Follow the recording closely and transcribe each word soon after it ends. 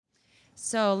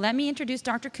So let me introduce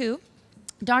Dr. Koo.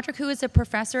 Dr. Koo is a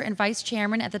professor and vice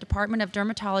chairman at the Department of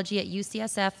Dermatology at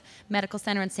UCSF Medical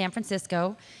Center in San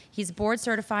Francisco. He's board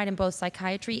certified in both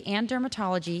psychiatry and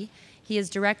dermatology. He is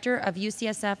director of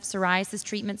UCSF Psoriasis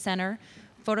Treatment Center,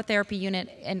 Phototherapy Unit,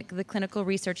 and the Clinical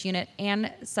Research Unit,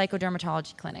 and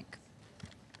Psychodermatology Clinic.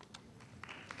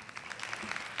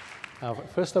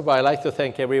 First of all, I'd like to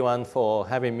thank everyone for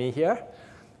having me here.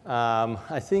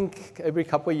 I think every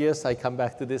couple of years I come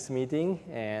back to this meeting,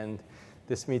 and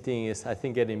this meeting is, I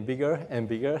think, getting bigger and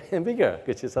bigger and bigger,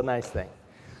 which is a nice thing.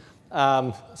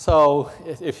 So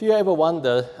if you ever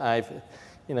wonder,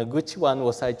 which one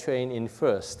was I trained in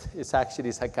first, it's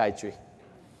actually psychiatry.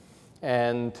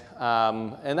 And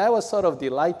I was sort of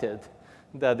delighted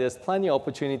that there's plenty of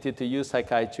opportunity to use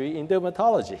psychiatry in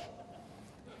dermatology.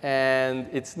 And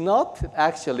it's not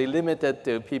actually limited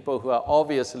to people who are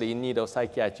obviously in need of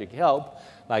psychiatric help,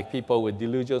 like people with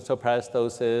delusions of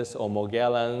parastosis or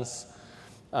Morgellons.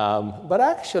 But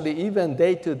actually, even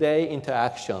day-to-day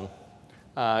interaction,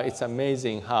 it's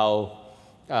amazing how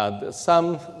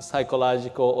some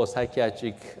psychological or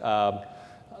psychiatric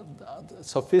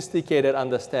sophisticated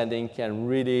understanding can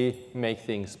really make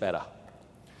things better.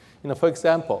 For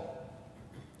example,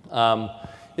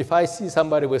 if I see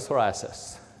somebody with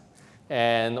psoriasis,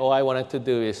 and all I wanted to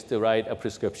do is to write a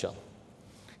prescription.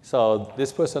 So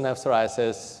this person has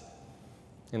psoriasis,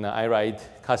 I write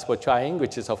Caspotriene,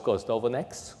 which is, of course,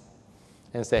 Dovanex,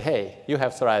 and say, hey, you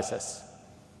have psoriasis.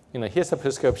 Here's a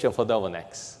prescription for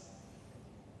Dovanex.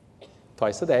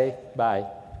 Twice a day, bye.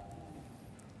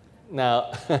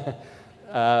 Now,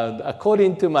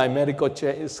 according to my medical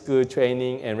school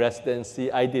training and residency,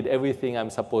 I did everything I'm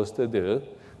supposed to do.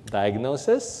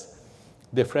 Diagnosis,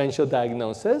 differential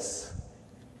diagnosis,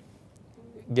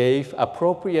 gave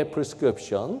appropriate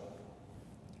prescription,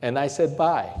 and I said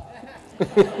bye.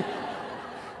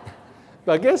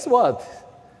 But guess what?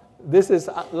 This is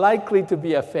likely to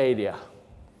be a failure,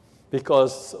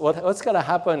 because what's going to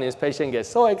happen is patient gets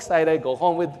so excited, go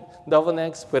home with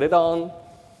Dovanex, put it on,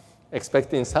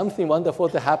 expecting something wonderful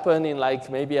to happen in like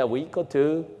maybe a week or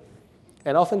two,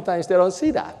 and oftentimes they don't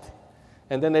see that.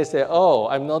 And then they say, oh,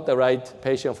 I'm not the right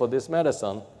patient for this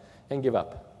medicine, and give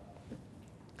up.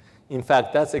 In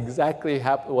fact, that's exactly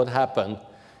what happened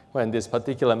when this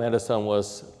particular medicine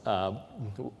was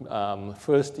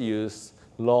first used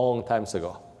long times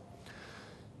ago.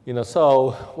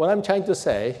 So what I'm trying to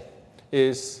say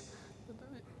is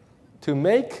to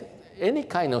make any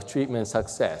kind of treatment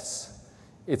success,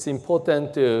 it's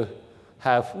important to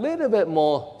have a little bit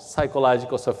more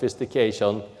psychological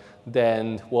sophistication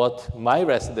than what my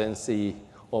residency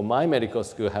or my medical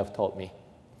school have taught me,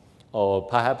 or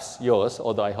perhaps yours,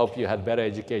 although I hope you had better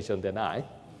education than I.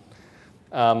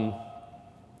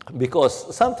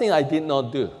 Because something I did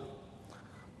not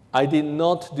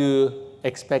do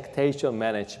expectation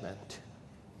management.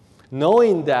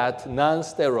 Knowing that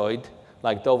non-steroid,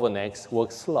 like Dovanex,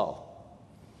 works slow.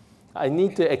 I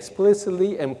need to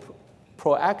explicitly and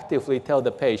proactively tell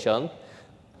the patient,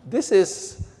 this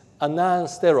is a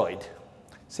non-steroid.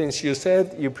 Since you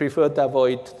said you prefer to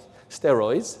avoid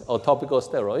steroids or topical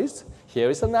steroids, here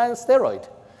is a non-steroid,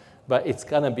 but it's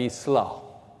going to be slow.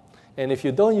 And if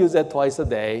you don't use it twice a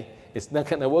day, it's not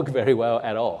going to work very well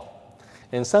at all.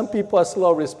 And some people are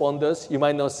slow responders. You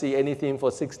might not see anything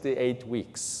for 6 to 8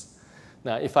 weeks.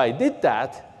 Now, if I did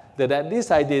that, then at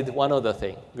least I did one other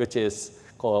thing, which is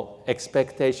called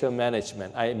expectation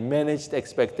management. I managed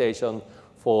expectation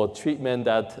for treatment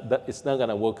that is not going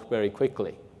to work very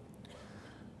quickly.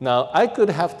 Now, I could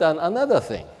have done another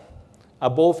thing,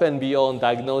 above and beyond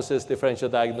diagnosis, differential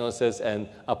diagnosis, and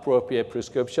appropriate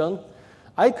prescription.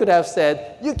 I could have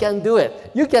said, you can do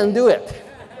it, you can do it.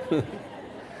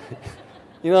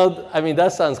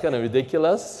 That sounds kind of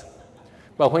ridiculous.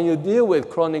 But when you deal with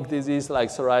chronic disease like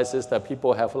psoriasis that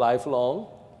people have lifelong,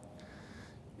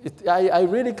 I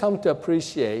really come to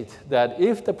appreciate that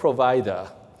if the provider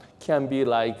can be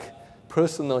like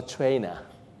personal trainer,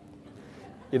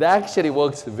 it actually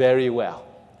works very well.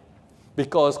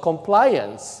 Because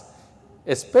compliance,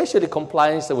 especially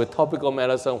compliance with topical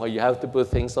medicine where you have to put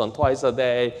things on twice a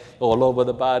day all over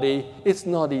the body, it's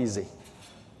not easy.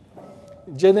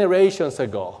 Generations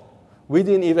ago, we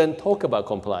didn't even talk about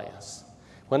compliance.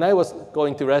 When I was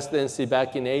going to residency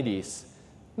back in the 80s,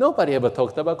 nobody ever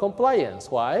talked about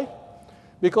compliance. Why?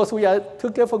 Because we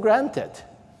took it for granted.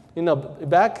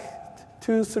 Back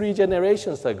 2-3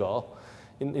 generations ago,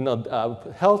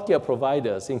 healthcare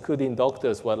providers, including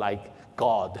doctors, were like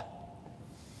God.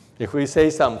 If we say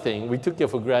something, we took it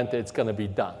for granted it's going to be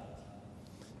done.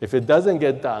 If it doesn't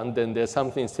get done, then there's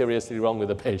something seriously wrong with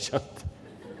the patient.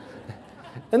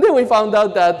 And then we found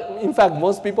out that, in fact,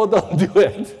 most people don't do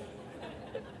it,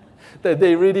 that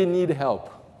they really need help.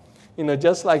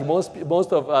 Just like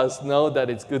most of us know that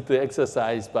it's good to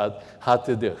exercise, but hard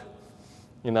to do.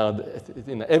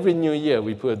 Every new year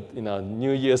we put,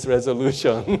 New Year's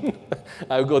resolution.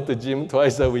 I'll go to gym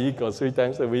twice a week or 3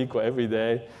 times a week or every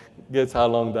day. Guess how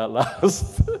long that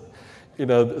lasts.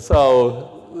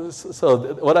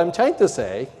 So what I'm trying to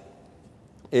say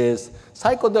is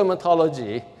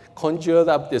psychodermatology conjured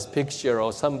up this picture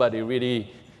of somebody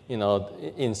really,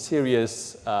 in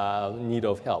serious need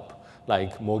of help,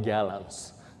 like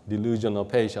Morgellons, delusional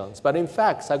patients. But in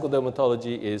fact,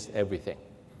 psychodermatology is everything.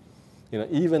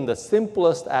 Even the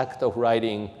simplest act of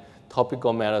writing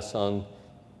topical medicine,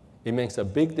 it makes a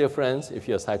big difference if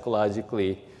you're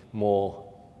psychologically more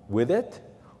with it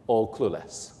or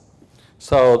clueless.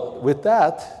 So with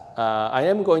that, I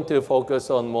am going to focus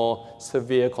on more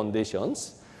severe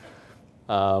conditions.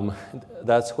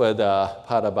 That's where the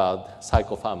part about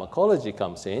psychopharmacology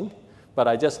comes in. But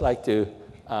I just like to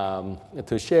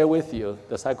share with you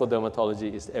the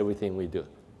psychodermatology is everything we do.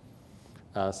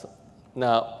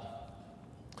 Now,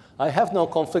 I have no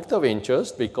conflict of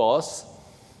interest because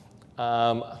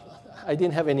I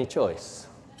didn't have any choice.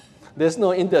 There's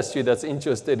no industry that's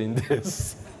interested in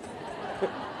this.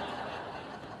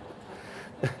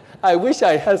 I wish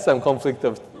I had some conflict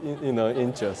of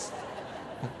interest.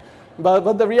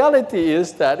 But the reality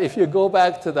is that if you go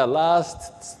back to the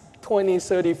last 20,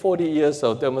 30, 40 years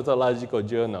of dermatological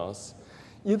journals,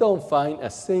 you don't find a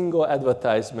single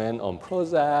advertisement on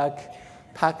Prozac,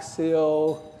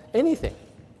 Paxil, anything.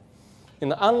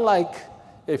 Unlike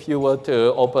if you were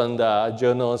to open the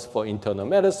journals for internal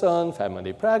medicine,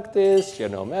 family practice,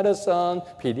 general medicine,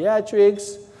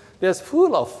 pediatrics, there's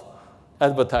full of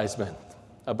advertisement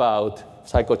about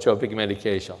psychotropic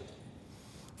medication.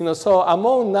 So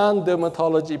among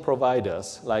non-dermatology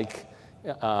providers, like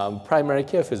primary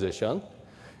care physician,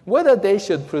 whether they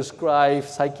should prescribe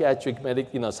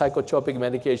psychotropic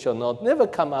medication or not never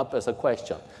come up as a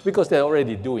question because they're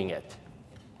already doing it.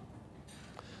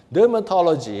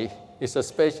 Dermatology is a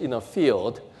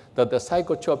field that the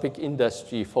psychotropic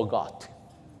industry forgot.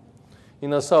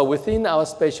 So within our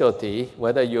specialty,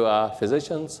 whether you are a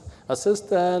physician's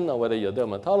assistant or whether you're a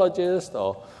dermatologist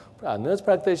or a nurse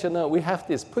practitioner, we have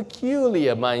this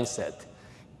peculiar mindset.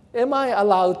 Am I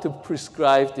allowed to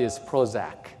prescribe this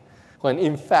Prozac? When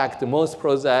in fact, most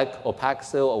Prozac or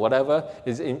Paxil or whatever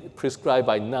is prescribed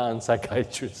by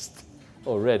non-psychiatrists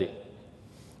already.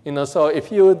 So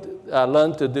if you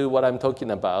learn to do what I'm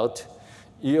talking about,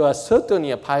 you are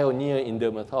certainly a pioneer in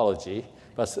dermatology,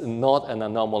 but not an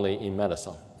anomaly in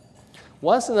medicine.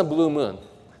 Once in a blue moon,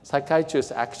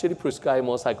 psychiatrists actually prescribe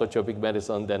more psychotropic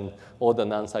medicine than all the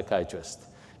non-psychiatrists.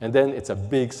 And then it's a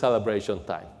big celebration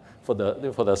time for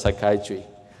the psychiatry.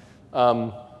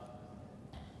 I'm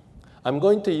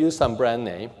going to use some brand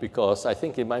name because I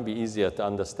think it might be easier to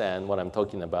understand what I'm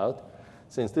talking about,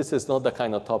 since this is not the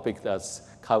kind of topic that's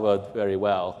covered very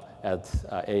well at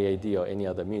AAD or any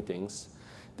other meetings.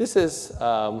 This is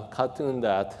a cartoon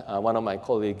that one of my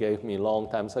colleagues gave me long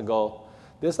times ago.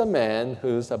 There's a man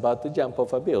who's about to jump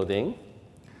off a building,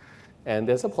 and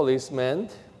there's a policeman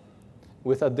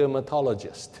with a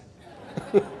dermatologist.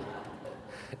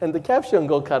 And the caption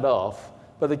got cut off,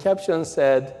 but the caption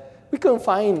said, "We couldn't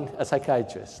find a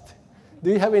psychiatrist. Do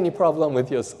you have any problem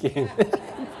with your skin?"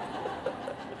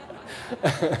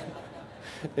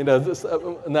 This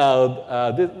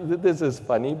is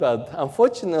funny, but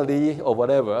unfortunately, or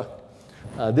whatever,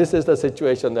 this is the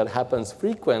situation that happens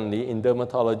frequently in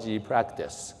dermatology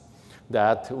practice,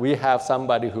 that we have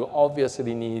somebody who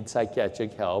obviously needs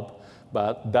psychiatric help,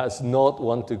 but does not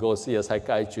want to go see a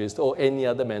psychiatrist or any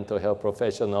other mental health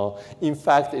professional. In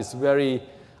fact, it's very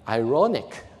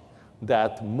ironic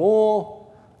that more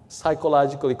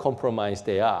psychologically compromised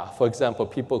they are. For example,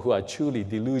 people who are truly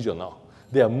delusional,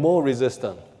 they are more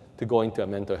resistant to going to a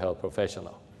mental health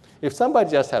professional. If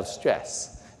somebody just has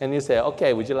stress, and you say,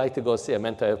 okay, would you like to go see a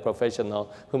mental health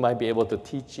professional who might be able to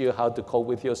teach you how to cope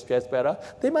with your stress better?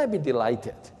 They might be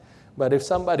delighted. But if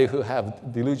somebody who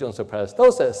have delusions of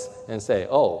parasitosis and say,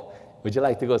 oh, would you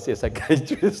like to go see a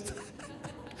psychiatrist?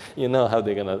 You know how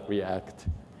they're going to react.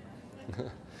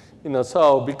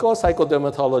 So because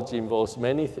psychodermatology involves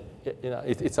many,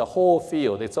 it's a whole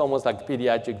field. It's almost like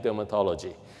pediatric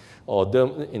dermatology or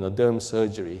derm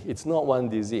surgery. It's not one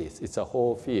disease. It's a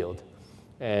whole field.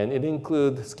 And it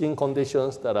includes skin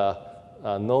conditions that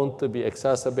are known to be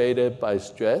exacerbated by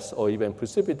stress or even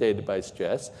precipitated by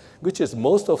stress, which is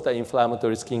most of the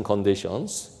inflammatory skin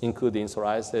conditions, including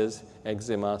psoriasis,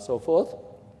 eczema, so forth.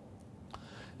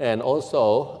 and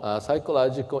also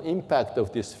psychological impact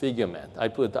of disfigurement. I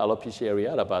put alopecia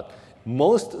areata, but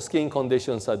most skin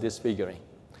conditions are disfiguring.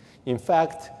 In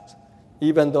fact,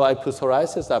 even though I put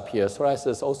psoriasis up here,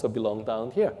 psoriasis also belongs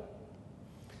down here.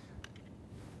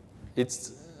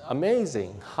 It's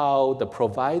amazing how the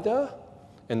provider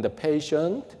and the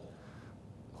patient,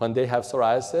 when they have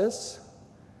psoriasis,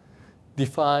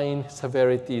 define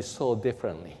severity so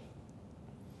differently.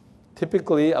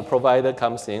 Typically, a provider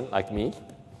comes in, like me,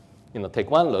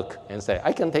 take one look and say,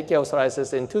 I can take care of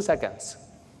psoriasis in 2 seconds.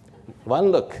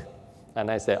 One look, and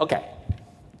I say, okay,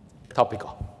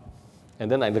 topical.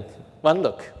 And then I look, one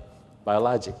look,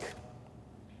 biologic.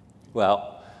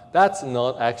 Well, that's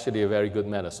not actually a very good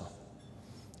medicine.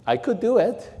 I could do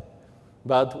it,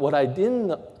 but what I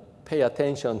didn't pay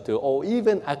attention to or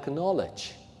even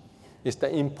acknowledge is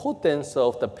the importance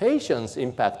of the patient's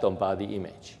impact on body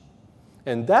image.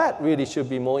 And that really should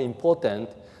be more important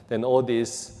than all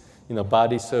this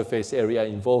body surface area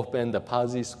involvement, the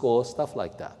PASI score, stuff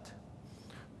like that.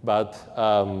 But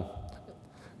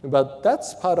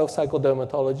that's part of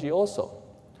psychodermatology also.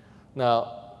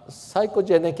 Now,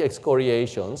 psychogenic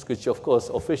excoriations, which of course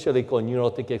officially called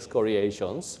neurotic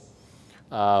excoriations,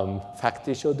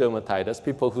 factitious dermatitis,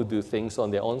 people who do things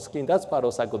on their own skin, that's part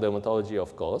of psychodermatology,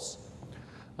 of course.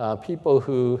 People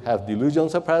who have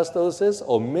delusions of parastosis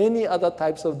or many other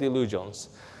types of delusions,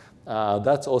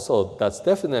 that's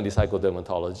definitely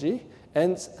psychodermatology.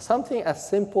 And something as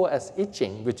simple as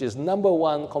itching, which is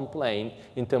 #1 complaint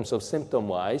in terms of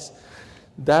symptom-wise,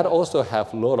 that also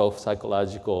have a lot of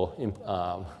psychological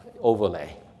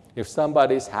overlay. If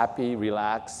somebody's happy,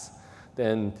 relaxed,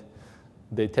 then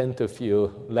they tend to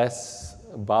feel less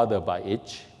bothered by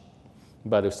itch.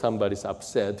 But if somebody's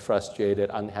upset, frustrated,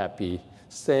 unhappy,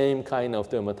 same kind of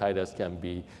dermatitis can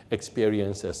be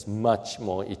experienced as much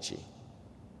more itchy.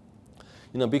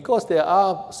 Because there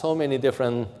are so many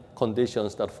different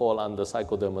conditions that fall under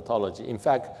psychodermatology, in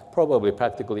fact, probably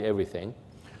practically everything,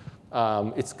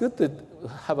 it's good to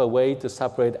have a way to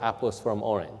separate apples from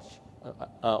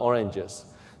oranges.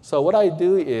 So what I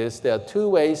do is there are 2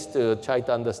 ways to try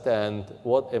to understand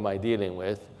what am I dealing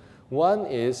with. One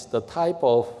is the type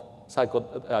of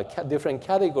different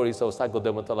categories of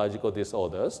psychodermatological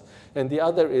disorders, and the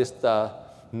other is the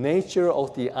nature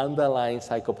of the underlying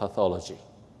psychopathology.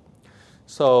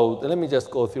 So let me just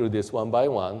go through this one by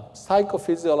one.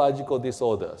 Psychophysiological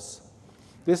disorders.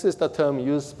 This is the term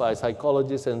used by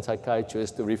psychologists and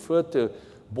psychiatrists to refer to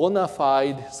bona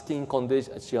fide skin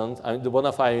conditions, the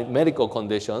bona fide medical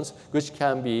conditions, which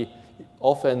can be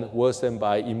often worsened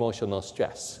by emotional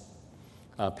stress.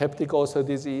 Peptic ulcer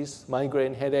disease,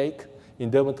 migraine headache. In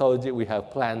dermatology, we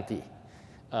have plenty.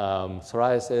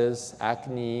 Psoriasis,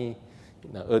 acne,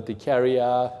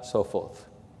 urticaria, so forth.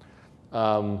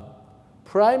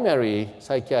 Primary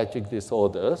psychiatric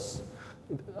disorders,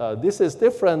 this is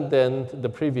different than the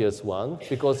previous one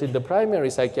because in the primary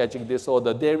psychiatric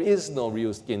disorder, there is no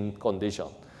real skin condition.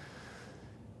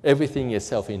 Everything is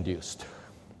self-induced.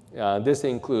 This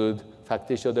includes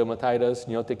factitious dermatitis,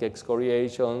 neurotic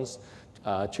excoriations,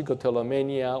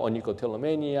 trichotillomania,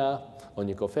 onychotillomania,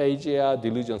 onychophagia,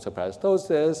 delusions of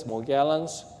parastosis,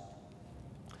 Morgellons.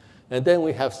 And then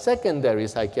we have secondary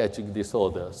psychiatric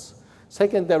disorders.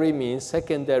 Secondary means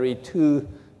secondary to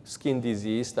skin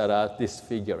disease that are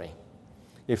disfiguring.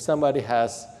 If somebody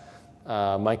has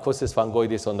mycosis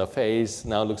fungoides on the face,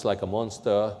 now looks like a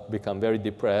monster, become very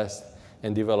depressed,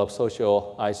 and develop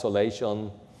social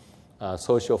isolation,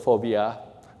 social phobia,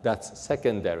 that's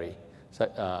secondary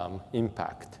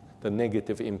impact, the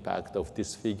negative impact of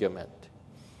disfigurement.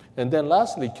 And then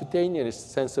lastly, cutaneous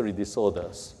sensory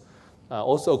disorders,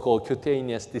 also called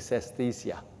cutaneous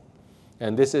dysesthesia.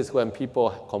 And this is when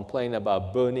people complain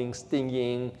about burning,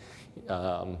 stinging,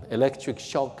 electric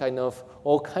shock,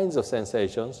 all kinds of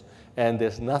sensations, and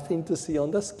there's nothing to see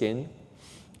on the skin.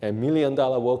 $1 million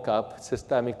workup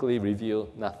systemically reveal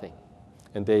nothing,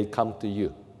 and they come to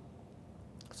you.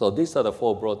 So these are the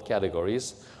 4 broad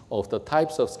categories of the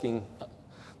types of skin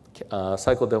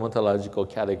psychodermatological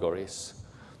categories.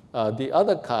 The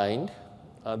other kind,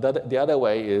 the other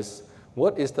way is,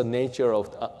 what is the nature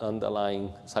of the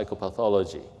underlying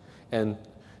psychopathology? And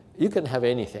you can have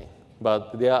anything,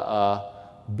 but there are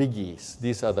biggies.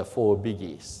 These are the 4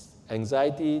 biggies: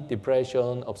 anxiety,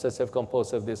 depression,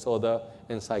 obsessive-compulsive disorder,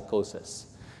 and psychosis.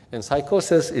 And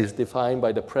psychosis is defined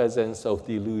by the presence of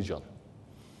delusion.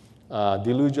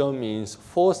 Delusion means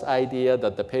false idea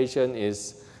that the patient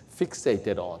is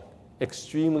fixated on,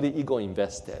 extremely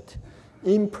ego-invested,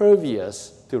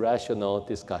 impervious to rational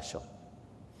discussion.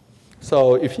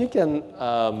 So if you can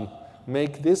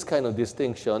make this kind of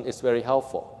distinction, it's very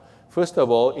helpful. First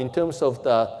of all, in terms of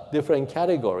the different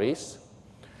categories,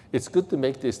 it's good to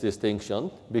make this distinction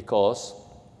because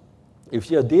if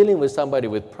you're dealing with somebody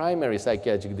with primary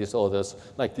psychiatric disorders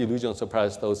like delusions of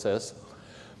parasitosis,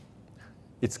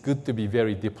 it's good to be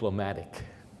very diplomatic.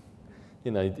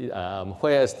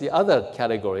 Whereas the other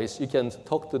categories, you can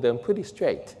talk to them pretty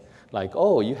straight. Like,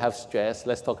 oh, you have stress,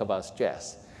 let's talk about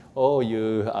stress. Oh,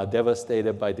 you are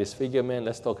devastated by disfigurement,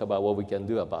 let's talk about what we can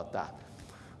do about that.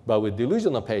 But with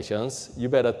delusional patients, you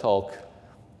better talk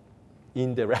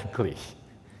indirectly.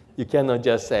 You cannot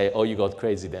just say, oh, you got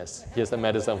craziness. Here's a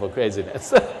medicine for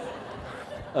craziness.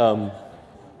 The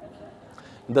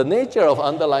nature of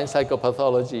underlying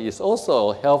psychopathology is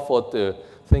also helpful to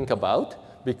think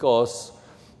about because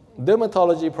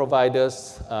dermatology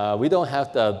providers, we don't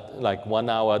have the 1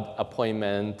 hour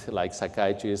appointment like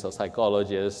psychiatrists or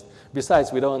psychologists.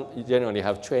 Besides, we don't generally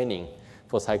have training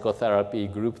for psychotherapy,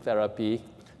 group therapy.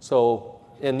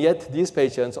 And yet these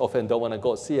patients often don't want to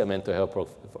go see a mental health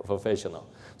professional.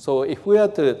 So if we are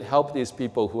to help these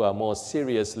people who are more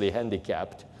seriously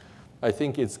handicapped, I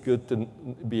think it's good to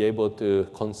be able to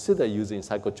consider using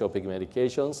psychotropic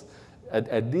medications.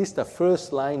 At least the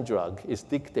first line drug is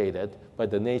dictated by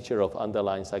the nature of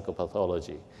underlying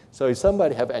psychopathology. So if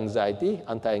somebody have anxiety,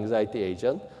 anti-anxiety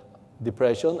agent,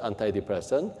 depression,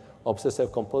 antidepressant,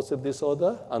 obsessive compulsive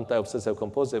disorder, anti-obsessive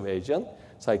compulsive agent,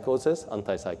 psychosis,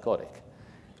 antipsychotic.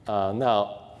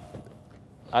 Now,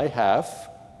 I have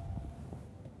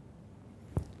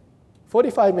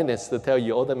 45 minutes to tell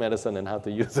you all the medicine and how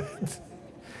to use it.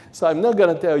 So I'm not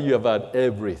going to tell you about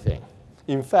everything.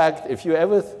 In fact, if you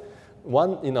ever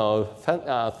thought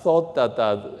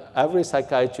that every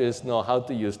psychiatrist know how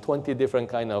to use 20 different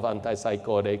kind of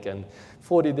antipsychotic and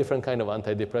 40 different kind of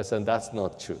antidepressant, that's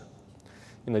not true.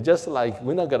 Just like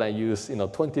we're not going to use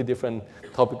 20 different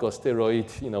topical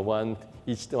steroids,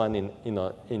 each one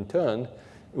in turn.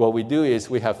 What we do is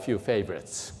we have few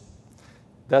favorites.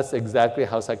 That's exactly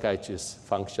how psychiatrists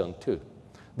function too.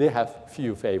 They have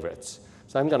few favorites.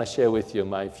 So I'm going to share with you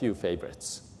my few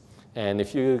favorites. And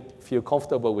if you feel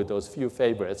comfortable with those few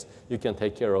favorites, you can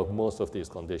take care of most of these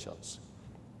conditions.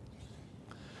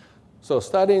 So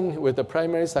starting with the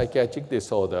primary psychiatric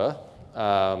disorder,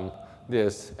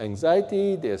 there's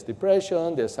anxiety, there's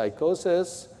depression, there's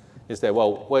psychosis. You say,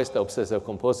 well, where's the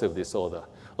obsessive-compulsive disorder?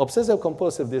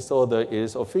 Obsessive-compulsive disorder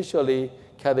is officially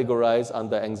categorized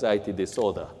under anxiety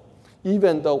disorder.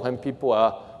 Even though when people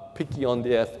are picking on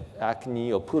their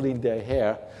acne or pulling their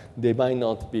hair, they might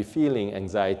not be feeling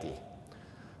anxiety.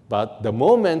 But the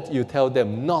moment you tell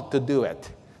them not to do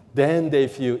it, then they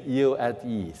feel ill at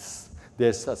ease.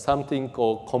 There's something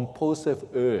called compulsive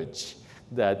urge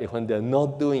that when they're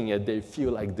not doing it, they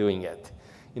feel like doing it.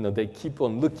 They keep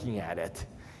on looking at it.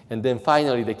 And then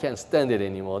finally, they can't stand it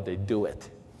anymore, they do it.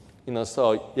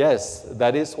 So yes,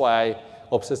 that is why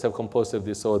obsessive-compulsive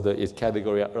disorder is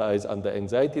categorized under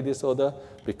anxiety disorder,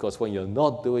 because when you're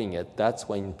not doing it, that's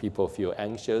when people feel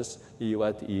anxious, ill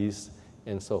at ease,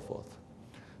 and so forth.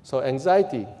 So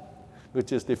anxiety,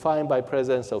 which is defined by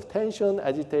presence of tension,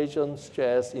 agitation,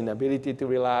 stress, inability to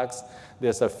relax.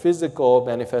 There's a physical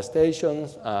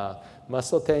manifestations,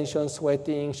 muscle tension,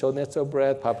 sweating, shortness of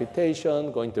breath,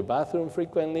 palpitation, going to bathroom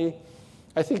frequently.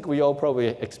 I think we all probably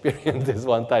experienced this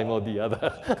one time or the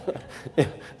other.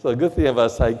 So the good thing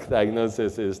about psych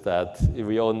diagnosis is that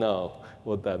we all know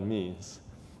what that means.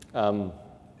 Atopic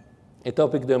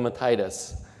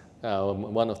dermatitis,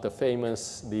 one of the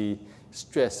famous, the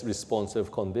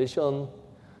stress-responsive condition,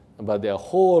 but there are a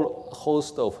whole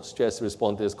host of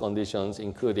stress-responsive conditions,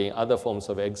 including other forms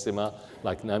of eczema,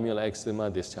 like nammular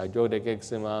eczema, dyschidrotic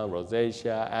eczema,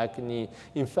 rosacea, acne.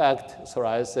 In fact,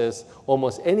 psoriasis,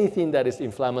 almost anything that is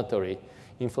inflammatory,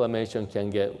 inflammation can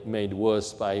get made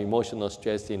worse by emotional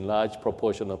stress in large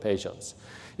proportion of patients.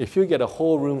 If you get a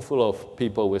whole room full of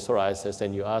people with psoriasis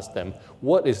and you ask them,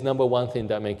 what is number one thing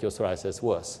that makes your psoriasis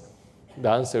worse? The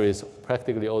answer is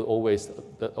practically always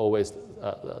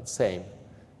the same.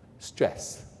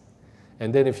 Stress.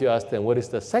 And then if you ask them, what is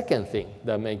the second thing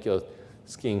that makes your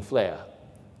skin flare?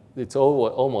 It's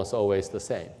almost always the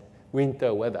same.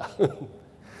 Winter weather.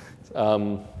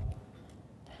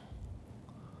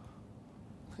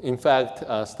 In fact,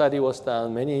 a study was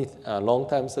done long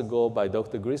times ago by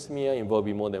Dr. Grismier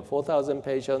involving more than 4,000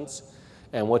 patients.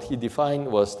 And what he defined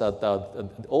was that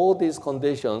all these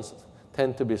conditions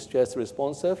tend to be stress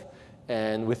responsive.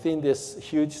 And within this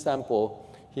huge sample,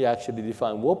 he actually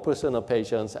defined what percent of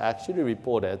patients actually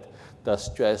reported that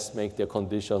stress make their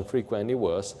condition frequently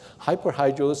worse.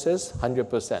 Hyperhidrosis,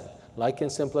 100%. lichen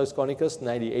simplex chronicus,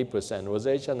 98%.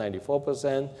 Rosacea,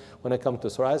 94%. When it comes to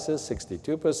psoriasis,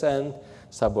 62%.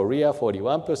 Seborrhea,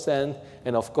 41%.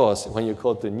 And of course, when you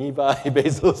go to nevi,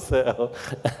 basal cell,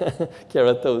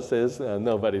 keratosis,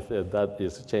 nobody said that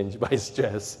is changed by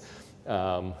stress.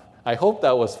 I hope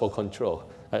that was for control.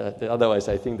 Otherwise,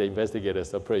 I think the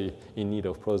investigators are pretty in need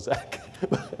of Prozac.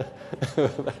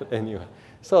 But anyway,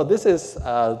 so this is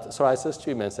Psoriasis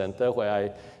Treatment Center where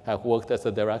I have worked as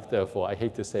a director for, I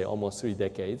hate to say, almost 3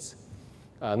 decades.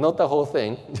 Not the whole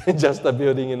thing, just the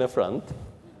building in the front.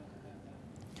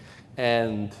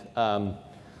 And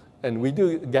we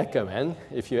do Geckerman.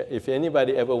 If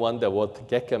anybody ever wonder what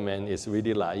Geckerman is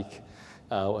really like,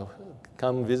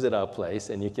 come visit our place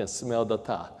and you can smell the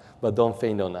tar, but don't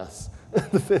faint on us.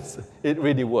 It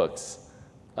really works.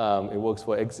 It works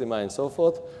for eczema and so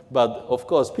forth. But of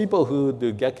course, people who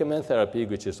do Geckerman therapy,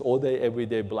 which is all day,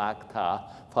 everyday black tar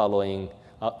following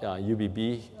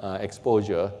UVB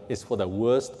exposure, is for the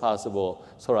worst possible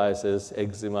psoriasis,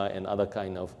 eczema, and other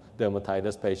kind of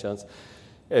dermatitis patients.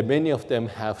 And many of them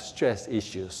have stress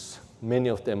issues. Many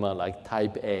of them are like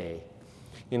type A.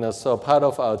 So part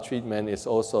of our treatment is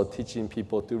also teaching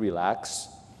people to relax.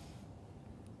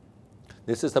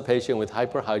 This is a patient with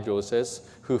hyperhidrosis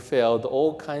who failed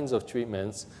all kinds of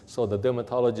treatments. So the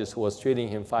dermatologist who was treating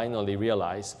him finally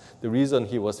realized the reason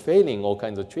he was failing all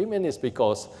kinds of treatment is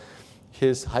because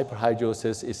his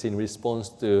hyperhidrosis is in response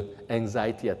to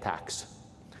anxiety attacks.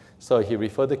 So he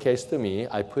referred the case to me.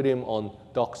 I put him on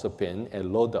doxepin at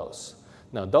low dose.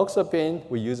 Now, doxepin,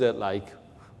 we use it like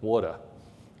water.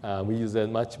 We use it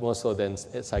much more so than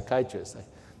psychiatrists.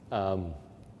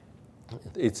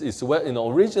 It's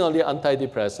originally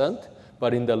antidepressant,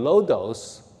 but in the low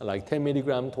dose, like 10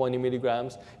 milligrams, 20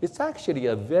 milligrams, it's actually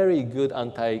a very good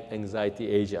anti-anxiety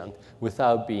agent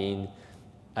without being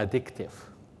addictive.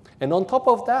 And on top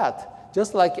of that,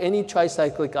 just like any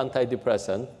tricyclic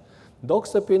antidepressant,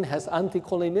 doxepin has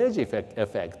anticholinergic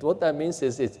effect. What that means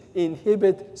is it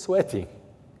inhibits sweating.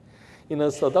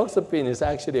 So doxepin is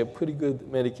actually a pretty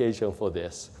good medication for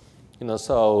this.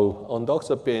 So on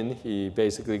doxepin, he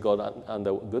basically got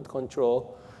under good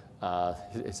control.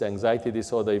 His anxiety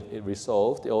disorder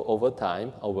resolved over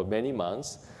time, over many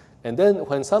months. And then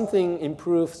when something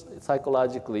improves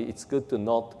psychologically, it's good to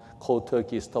not cold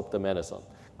turkey stop the medicine.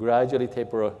 Gradually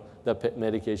taper the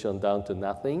medication down to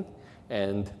nothing,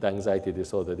 and the anxiety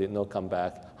disorder did not come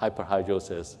back.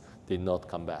 Hyperhidrosis did not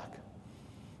come back.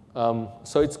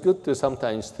 So it's good to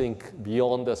sometimes think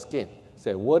beyond the skin.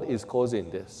 Say, what is causing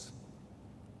this?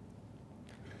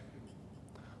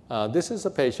 This is a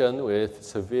patient with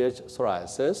severe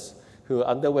psoriasis who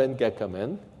underwent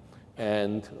Geckerman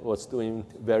and was doing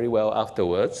very well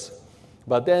afterwards.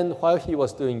 But then while he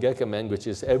was doing Geckerman, which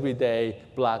is everyday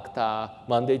black tar,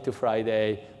 Monday to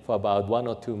Friday, for about 1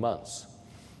 or 2 months,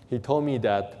 he told me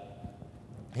that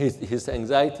his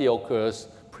anxiety occurs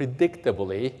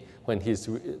predictably when his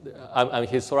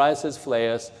psoriasis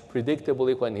flares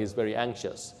predictably when he's very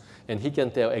anxious. And he can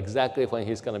tell exactly when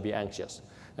he's going to be anxious.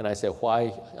 And I said,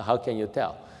 why? How can you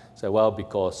tell? I said, well,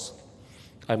 because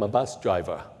I'm a bus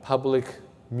driver, public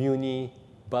muni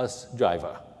bus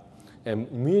driver.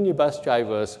 And muni bus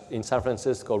drivers in San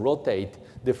Francisco rotate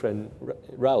different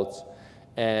routes.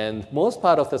 And most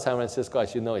part of the San Francisco,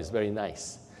 as you know, is very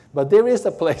nice. But there is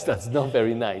a place that's not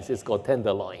very nice. It's called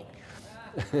Tenderloin.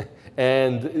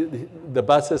 And the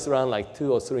buses run like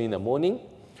 2 or 3 in the morning.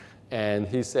 And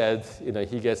he said,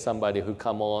 he gets somebody who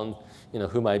come on,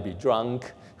 who might be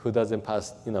drunk, who doesn't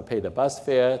pay the bus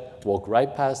fare, walk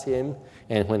right past him.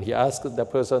 And when he asks the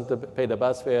person to pay the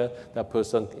bus fare, that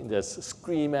person just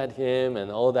scream at him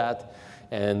and all that.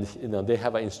 And they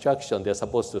have an instruction. They're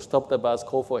supposed to stop the bus,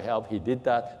 call for help. He did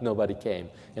that. Nobody came.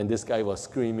 And this guy was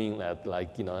screaming at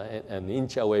an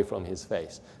inch away from his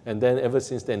face. And then ever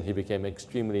since then, he became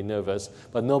extremely nervous.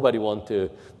 But nobody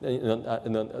wanted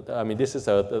to, this is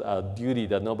a duty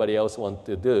that nobody else wanted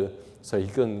to do. So he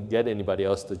couldn't get anybody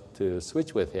else to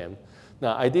switch with him.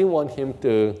 Now, I didn't want him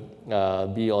to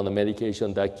be on a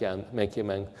medication that can make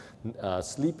him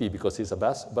sleepy because he's a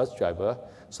bus driver.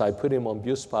 So I put him on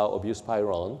Buspar or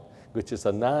buspirone, which is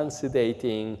a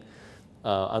non-sedating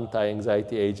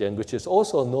anti-anxiety agent, which is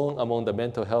also known among the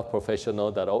mental health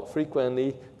professionals that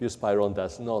frequently buspirone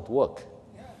does not work.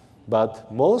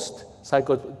 But most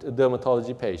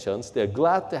psychodermatology patients, they're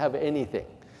glad to have anything.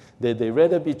 They'd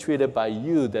rather be treated by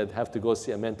you than have to go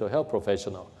see a mental health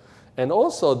professional. And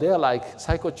also, they're like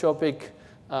psychotropic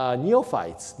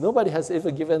neophytes. Nobody has ever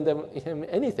given him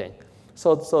anything.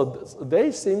 So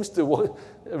they seem to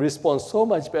respond so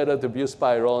much better to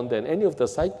buspirone than any of the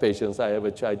psych patients I ever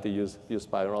tried to use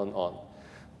buspirone on.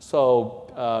 So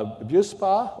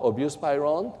Buspar or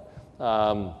Buspirone,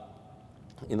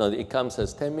 it comes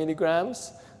as 10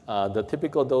 milligrams. The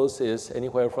typical dose is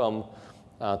anywhere from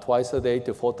twice a day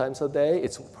to 4 times a day.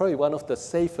 It's probably one of the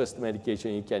safest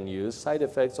medication you can use. Side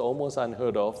effects are almost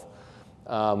unheard of.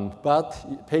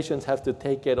 But patients have to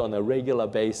take it on a regular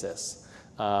basis.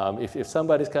 If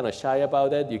somebody's kind of shy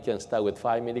about it, you can start with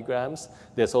 5 milligrams.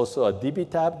 There's also a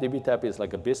DB-TAB. DB-TAB is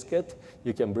like a biscuit.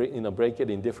 You can break it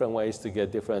in different ways to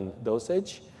get different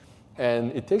dosage.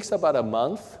 And it takes about a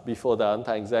month before the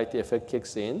anti-anxiety effect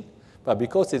kicks in. But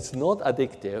because it's not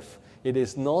addictive, it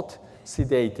is not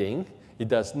sedating, it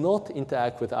does not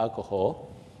interact with alcohol,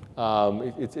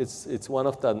 it's one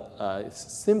of the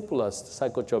simplest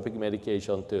psychotropic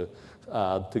medication to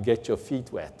get your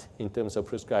feet wet in terms of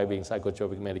prescribing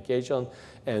psychotropic medication.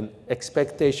 And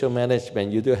expectation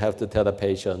management, you do have to tell the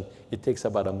patient it takes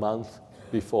about a month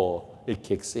before it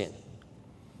kicks in.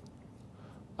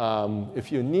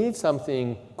 If you need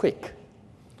something quick,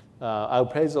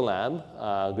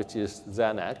 alprazolam, which is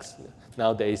Xanax,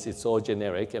 nowadays it's all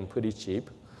generic and pretty cheap.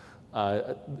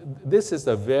 This is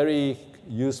a very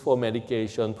useful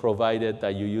medication provided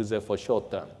that you use it for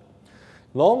short term.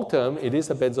 Long term, it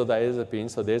is a benzodiazepine,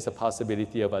 so there's a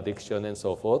possibility of addiction and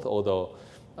so forth, although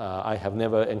I have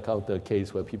never encountered a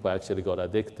case where people actually got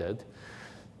addicted.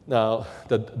 Now,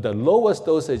 the lowest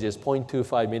dosage is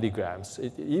 0.25 milligrams.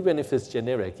 Even if it's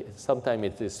generic, sometimes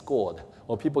it is scored,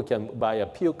 or people can buy a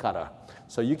pill cutter.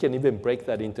 So you can even break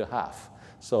that into half.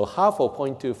 So half of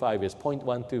 0.25 is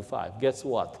 0.125. Guess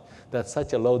what? That's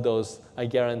such a low dose, I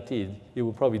guarantee it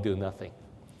will probably do nothing.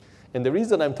 And the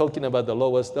reason I'm talking about the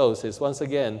lowest dose is, once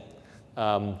again,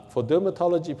 for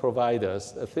dermatology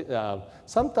providers,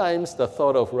 sometimes the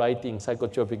thought of writing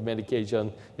psychotropic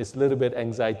medication is a little bit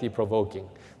anxiety-provoking.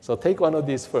 So take one of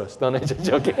these first. No, I'm just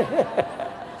joking.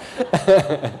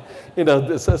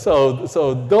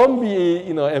 So don't be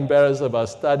embarrassed about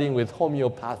starting with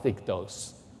homeopathic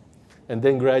dose and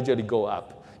then gradually go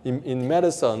up. In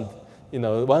medicine,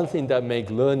 one thing that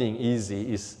makes learning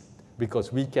easy is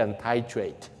because we can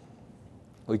titrate.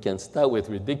 We can start with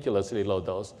ridiculously low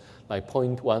dose, like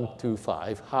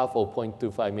 0.125, half of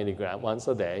 0.25 milligram once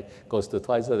a day, goes to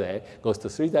twice a day, goes to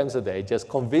 3 times a day. Just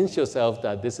convince yourself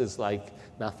that this is like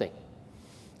nothing.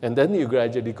 And then you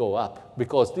gradually go up.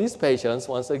 Because these patients,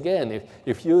 once again,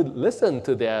 if you listen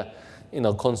to their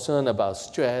concern about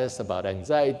stress, about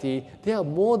anxiety, they are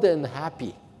more than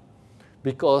happy.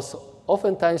 Because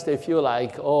oftentimes they feel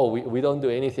like, oh, we don't do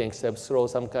anything except throw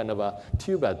some kind of a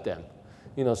tube at them.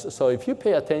 So if you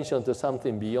pay attention to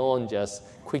something beyond just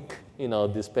quick,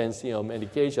 dispensing of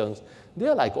medications,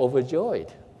 they're like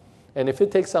overjoyed. And if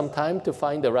it takes some time to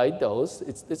find the right dose,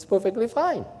 it's perfectly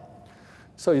fine.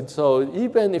 So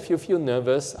even if you feel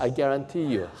nervous, I guarantee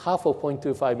you, half of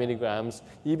 0.25 milligrams,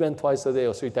 even twice a day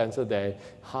or 3 times a day,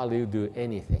 hardly do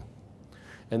anything.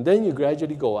 And then you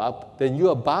gradually go up, then you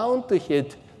are bound to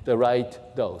hit the right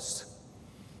dose.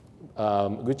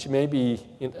 Which may be,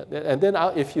 and then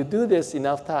if you do this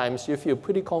enough times, you feel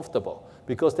pretty comfortable,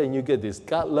 because then you get this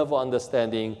gut level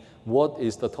understanding what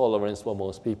is the tolerance for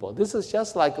most people. This is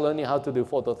just like learning how to do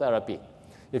phototherapy.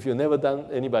 If you've never done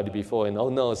anybody before and, oh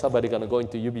no, somebody's going to go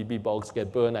into UVB box,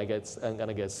 get burned, I'm going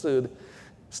to get sued,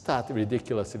 start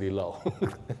ridiculously low.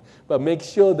 But make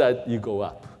sure that you go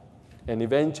up, and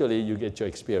eventually you get your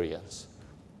experience.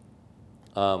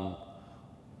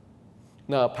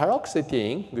 Now,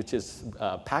 paroxetine, which is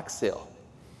Paxil,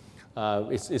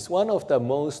 is one of the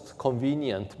most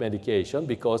convenient medication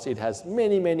because it has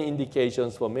many, many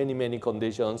indications for many, many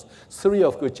conditions, 3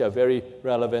 of which are very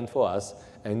relevant for us: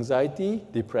 anxiety,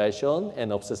 depression,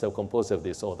 and obsessive-compulsive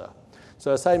disorder.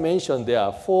 So as I mentioned, there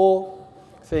are 4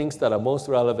 things that are most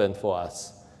relevant for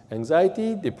us: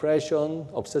 anxiety, depression,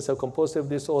 obsessive-compulsive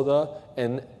disorder,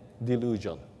 and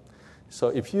delusion. So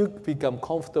if you become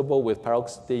comfortable with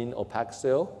paroxetine or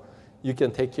Paxil, you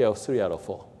can take care of 3 out of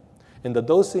 4. And the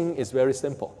dosing is very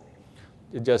simple.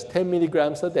 Just 10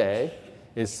 milligrams a day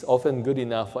is often good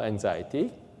enough for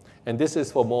anxiety. And this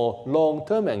is for more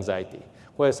long-term anxiety,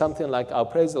 where something like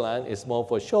alprazolam is more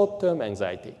for short-term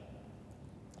anxiety.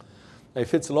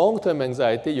 If it's long-term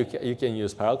anxiety, you can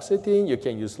use paroxetine, you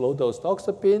can use low-dose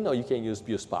doxepin, or you can use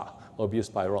Buspar or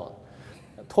Buspirone.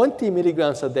 20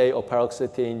 milligrams a day of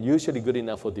paroxetine usually good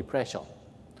enough for depression.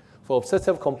 For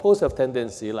obsessive-compulsive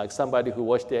tendency, like somebody who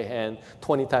washes their hand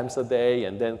 20 times a day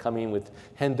and then come in with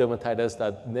hand dermatitis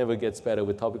that never gets better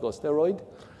with topical steroid,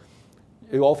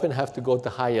 you often have to go to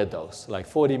higher dose, like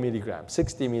 40 milligrams,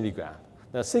 60 milligrams.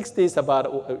 Now, 60 is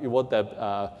about what the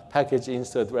package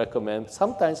insert recommends.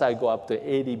 Sometimes I go up to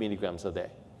 80 milligrams a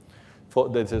day.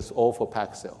 This is all for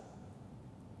Paxil.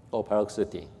 or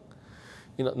paroxetine.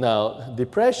 Now,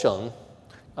 depression,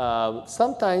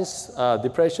 sometimes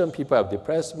depression, people have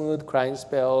depressed mood, crying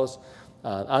spells.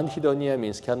 Anhedonia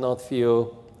means cannot feel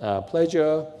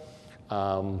pleasure.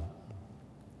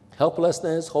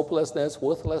 Helplessness, hopelessness,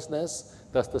 worthlessness,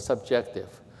 that's the subjective.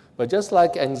 But just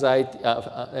like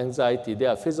anxiety, there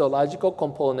are physiological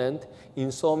component,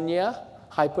 insomnia,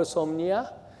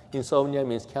 hypersomnia. Insomnia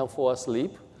means can't fall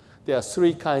asleep. There are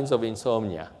 3 kinds of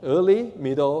insomnia: early,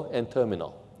 middle, and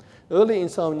terminal. Early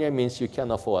insomnia means you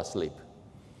cannot fall asleep.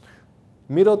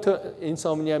 Middle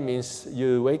insomnia means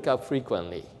you wake up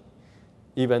frequently,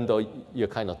 even though you're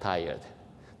kind of tired.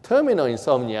 Terminal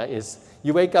insomnia is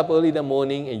you wake up early in the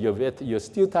morning and you're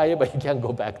still tired, but you can't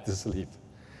go back to sleep.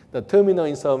 The terminal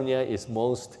insomnia is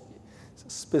most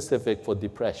specific for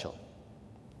depression.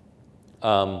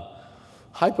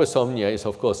 Hypersomnia is,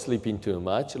 of course, sleeping too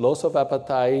much. Loss of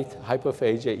appetite,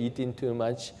 hyperphagia, eating too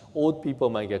much. Old people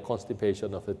might get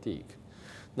constipation or fatigue.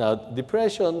 Now,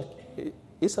 depression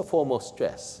is a form of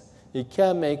stress. It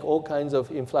can make all kinds of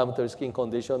inflammatory skin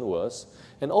condition worse.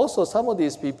 And also, some of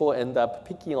these people end up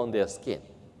picking on their skin.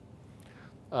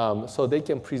 So they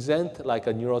can present like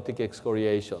a neurotic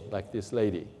excoriation, like this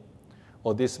lady.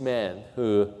 Or this man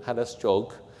who had a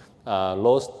stroke,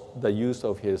 lost the use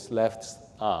of his left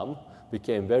arm,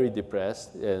 became very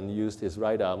depressed, and used his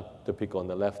right arm to pick on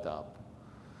the left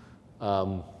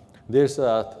arm. There's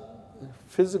a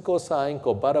physical sign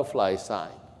called butterfly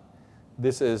sign.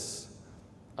 This is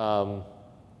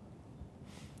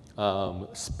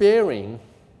sparing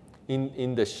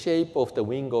in the shape of the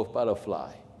wing of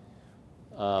butterfly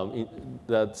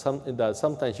that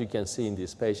sometimes you can see in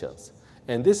these patients.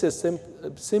 And this is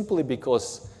simply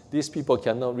because these people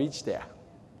cannot reach there.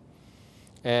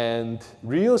 And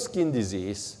real skin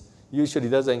disease usually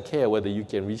doesn't care whether you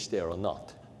can reach there or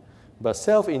not. But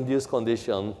self-induced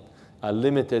conditions are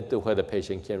limited to where the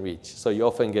patient can reach. So you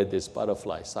often get this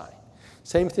butterfly sign.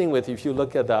 Same thing with if you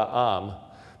look at the arm,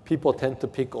 people tend to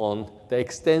pick on the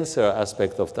extensor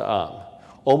aspect of the arm.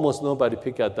 Almost nobody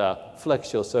pick at the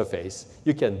flexural surface.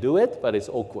 You can do it, but it's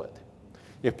awkward.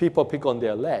 If people pick on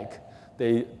their leg,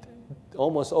 they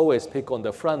almost always pick on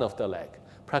the front of the leg.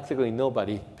 Practically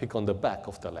nobody pick on the back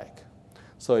of the leg.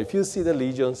 So if you see the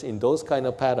lesions in those kind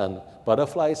of pattern,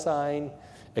 butterfly sign,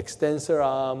 extensor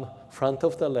arm, front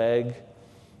of the leg,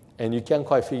 and you can't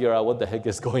quite figure out what the heck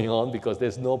is going on because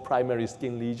there's no primary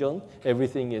skin lesion,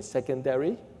 everything is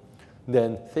secondary,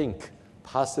 then think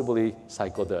possibly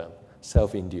psychoderm,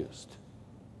 self-induced.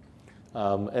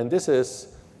 And this is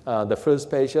the first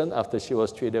patient after she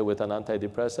was treated with an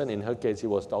antidepressant. In her case, it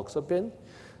was doxepin.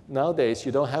 Nowadays,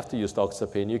 you don't have to use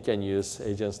doxepin. You can use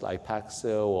agents like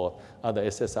Paxil or other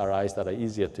SSRIs that are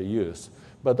easier to use.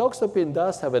 But doxepin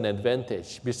does have an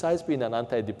advantage. Besides being an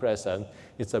antidepressant,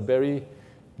 it's a very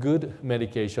good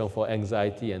medication for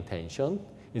anxiety and tension.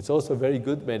 It's also a very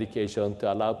good medication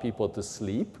to allow people to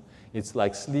sleep. It's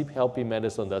like sleep-helping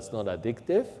medicine that's not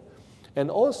addictive. And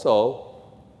also,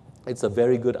 it's a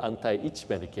very good anti-itch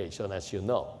medication, as you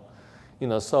know.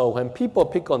 So when people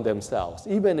pick on themselves,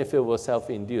 even if it was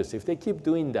self-induced, if they keep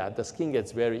doing that, the skin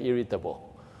gets very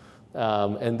irritable.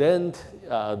 And then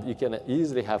you can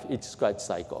easily have itch scratch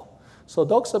cycle. So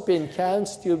doxepin can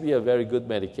still be a very good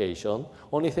medication.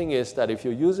 Only thing is that if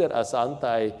you use it as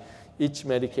anti-itch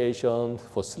medication,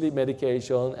 for sleep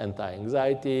medication,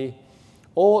 anti-anxiety,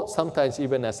 or sometimes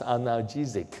even as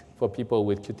analgesic for people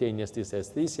with cutaneous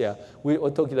dysesthesia, we're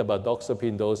talking about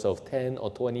doxepin dose of 10 or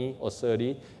 20 or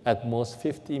 30, at most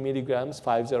 50 milligrams,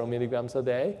 50 milligrams a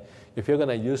day. If you're going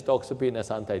to use doxepin as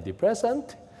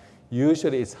antidepressant,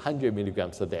 usually it's 100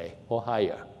 milligrams a day or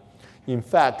higher. In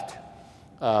fact,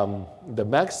 the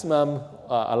maximum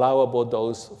allowable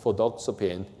dose for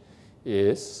doxepin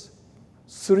is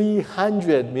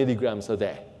 300 milligrams a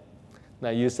day. Now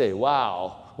you say,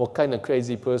 wow, what kind of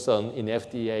crazy person in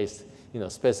FDA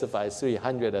specifies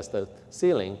 300 as the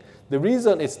ceiling? The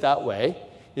reason it's that way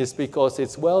is because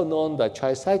it's well known that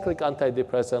tricyclic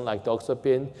antidepressant like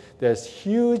doxepin, there's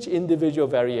huge individual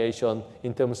variation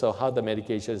in terms of how the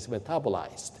medication is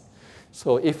metabolized.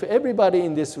 So if everybody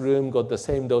in this room got the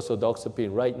same dose of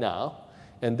doxepin right now,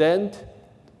 and then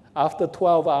after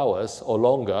 12 hours or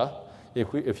longer,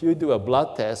 if you do a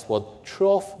blood test for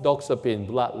trough doxepin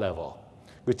blood level,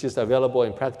 which is available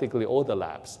in practically all the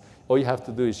labs, all you have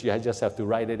to do is you just have to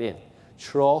write it in,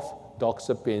 trough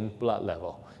doxepin blood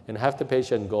level, and have the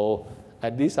patient go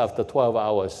at least after 12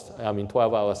 hours,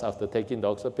 12 hours after taking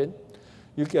doxepin,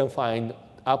 you can find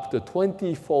up to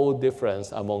 20-fold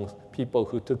difference among people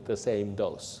who took the same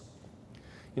dose.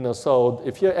 So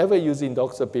if you're ever using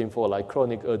doxepin for like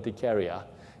chronic urticaria,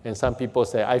 and some people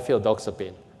say, I feel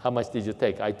doxepin, How much did you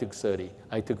take? I took 30.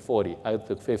 I took 40. I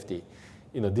took 50.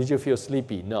 Did you feel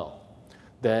sleepy? No.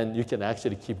 Then you can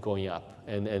actually keep going up.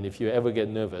 And if you ever get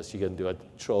nervous, you can do a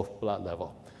trough blood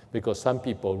level, because some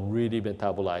people really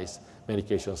metabolize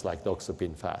medications like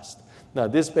doxepin fast. Now,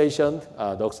 this patient,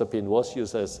 doxepin was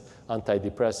used as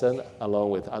antidepressant along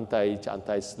with anti-itch,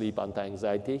 anti-sleep,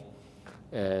 anti-anxiety,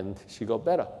 and she got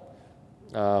better.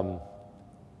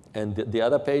 And the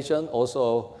other patient,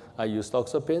 also I used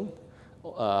doxepin,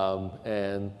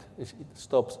 and it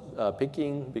stopped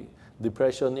picking,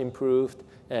 depression improved,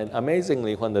 and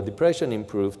amazingly, when the depression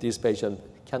improved, this patient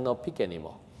cannot pick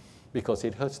anymore because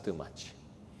it hurts too much.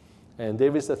 And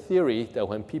there is a theory that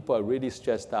when people are really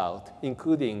stressed out,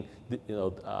 including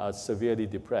severely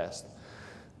depressed,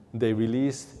 they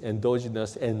release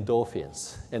endogenous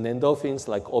endorphins. And endorphins,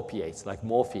 like opiates, like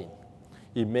morphine,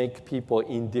 it makes people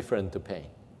indifferent to pain.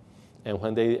 And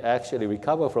when they actually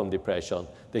recover from depression,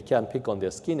 they can't pick on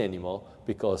their skin anymore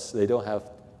because they don't have,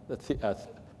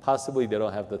 possibly they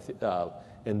don't have the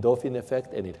endorphin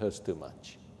effect, and it hurts too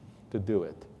much to do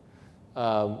it.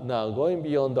 Now, going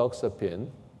beyond doxepin,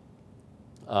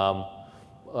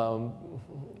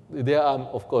 there are,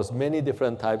 of course, many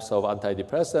different types of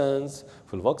antidepressants: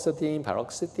 fluvoxetine,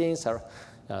 paroxetine,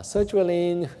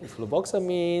 sertraline,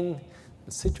 fluvoxamine,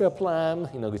 citalopram,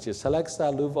 which is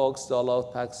Celexa, Luvox,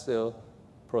 Zoloft, Paxil,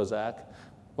 Prozac.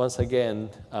 Once again,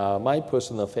 my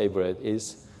personal favorite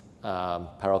is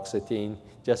paroxetine,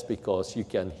 just because you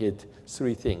can hit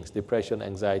three things: depression,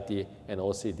 anxiety, and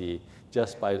OCD,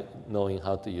 just by knowing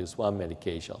how to use one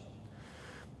medication.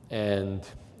 And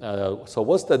so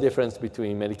what's the difference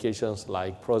between medications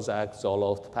like Prozac,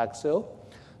 Zoloft, Paxil?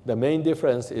 The main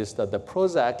difference is that the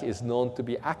Prozac is known to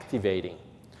be activating.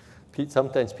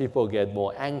 Sometimes people get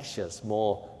more anxious,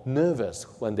 more nervous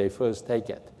when they first take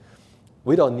it.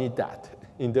 We don't need that.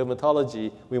 In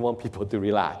dermatology, we want people to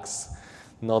relax,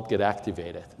 not get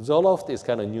activated. Zoloft is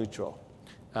kind of neutral,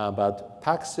 but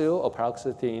Paxil or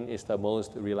paroxetine is the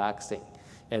most relaxing.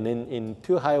 And in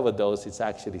too high of a dose, it's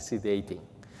actually sedating.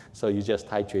 So you just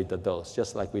titrate the dose,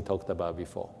 just like we talked about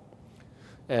before.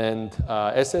 And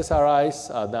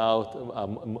SSRIs are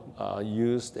now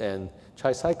used, and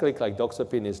tricyclic like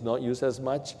doxepin is not used as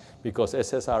much because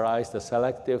SSRIs, the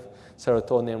selective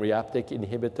serotonin reuptake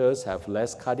inhibitors, have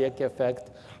less cardiac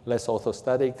effect, less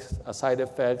orthostatic side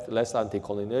effect, less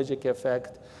anticholinergic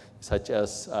effect, such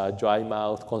as dry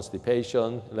mouth,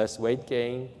 constipation, less weight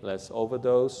gain, less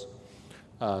overdose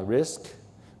risk.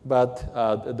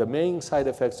 But the main side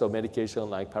effects of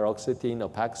medication like paroxetine or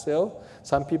Paxil,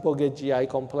 some people get GI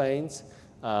complaints.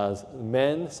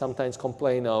 Men sometimes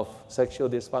complain of sexual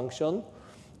dysfunction.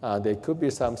 There could be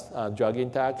some drug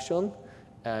interaction,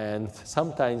 and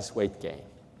sometimes weight gain.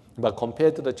 But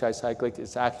compared to the tricyclic,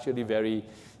 it's actually very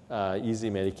easy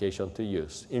medication to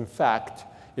use. In fact,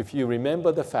 if you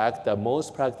remember the fact that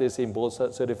most practicing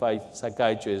board-certified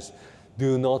psychiatrists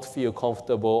do not feel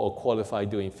comfortable or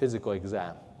qualified doing physical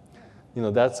exam.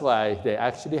 That's why they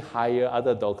actually hire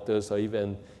other doctors or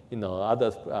even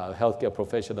other healthcare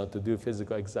professionals to do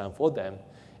physical exam for them,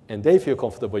 and they feel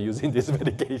comfortable using these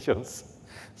medications.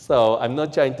 So I'm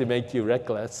not trying to make you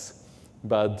reckless,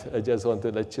 but I just want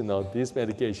to let you know these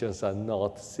medications are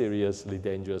not seriously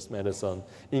dangerous medicine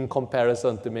in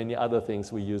comparison to many other things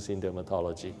we use in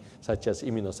dermatology, such as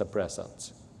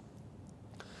immunosuppressants.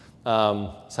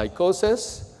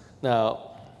 Psychosis. Now,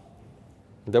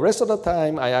 the rest of the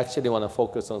time, I actually want to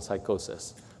focus on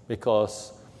psychosis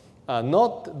because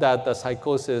not that the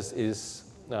psychosis is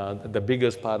the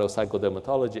biggest part of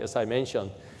psychodermatology. As I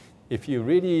mentioned, if you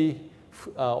really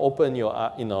open your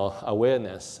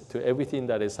awareness to everything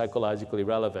that is psychologically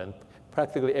relevant,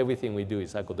 practically everything we do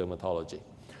is psychodermatology.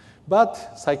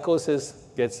 But psychosis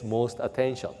gets most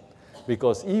attention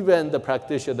because even the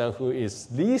practitioner who is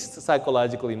least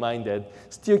psychologically minded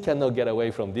still cannot get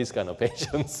away from these kind of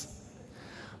patients.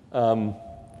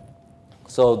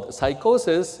 So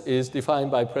psychosis is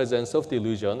defined by presence of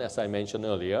delusion, as I mentioned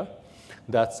earlier.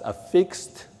 That's a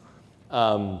fixed,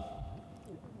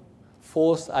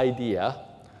 false idea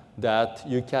that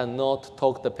you cannot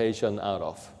talk the patient out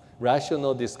of.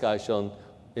 Rational discussion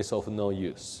is of no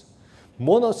use.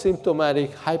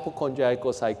 Monosymptomatic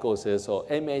hypochondriacal psychosis, or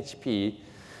MHP,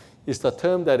 is the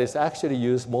term that is actually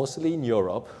used mostly in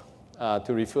Europe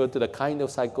to refer to the kind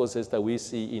of psychosis that we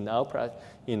see in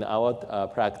our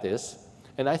practice.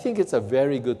 And I think it's a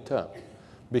very good term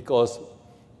because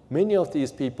many of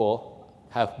these people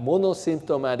have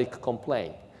monosymptomatic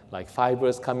complaint, like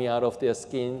fibers coming out of their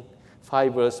skin,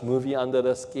 fibers moving under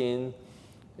the skin,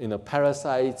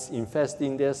 parasites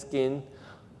infesting their skin.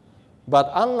 But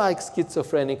unlike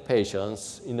schizophrenic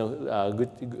patients,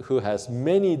 who has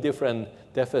many different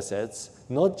deficits,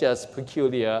 not just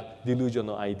peculiar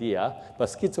delusional idea, but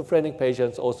schizophrenic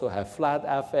patients also have flat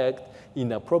affect,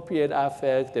 inappropriate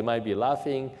affect. They might be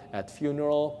laughing at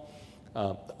funeral.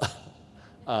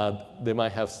 They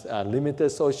might have limited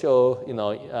social,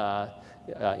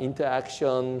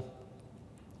 interaction.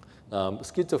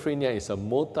 Schizophrenia is a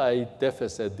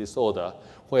multi-deficit disorder,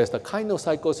 whereas the kind of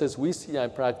psychosis we see in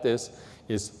practice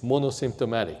is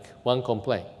monosymptomatic, one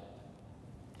complaint.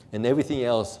 And everything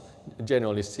else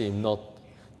generally seems not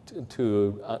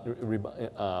too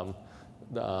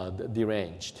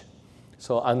deranged.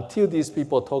 So until these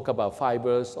people talk about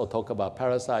fibers or talk about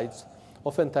parasites,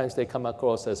 oftentimes they come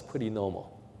across as pretty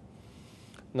normal.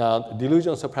 Now,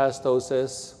 delusional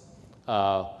parasitosis,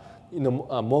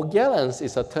 Morgellons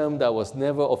is a term that was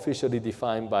never officially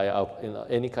defined by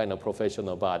any kind of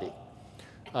professional body.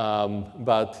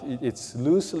 But it's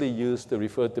loosely used to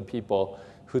refer to people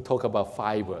who talk about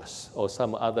fibers or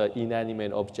some other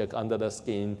inanimate object under the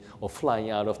skin or flying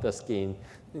out of the skin.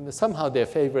 Somehow their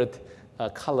favorite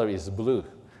color is blue.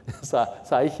 So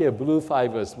I hear blue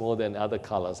fibers more than other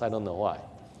colors. I don't know why.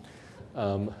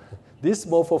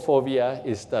 Dysmorphophobia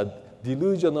is the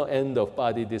delusional end of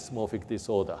body dysmorphic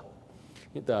disorder.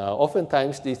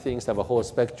 Oftentimes, these things have a whole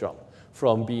spectrum,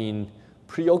 from being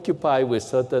preoccupied with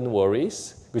certain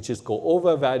worries, which is called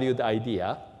overvalued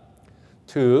idea,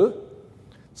 to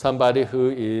somebody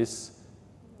who is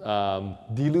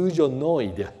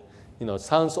delusionoid.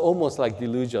 Sounds almost like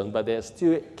delusion, but they're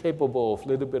still capable of a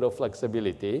little bit of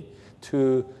flexibility,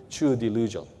 to true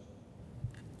delusion.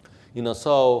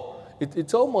 So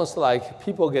it's almost like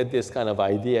people get this kind of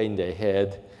idea in their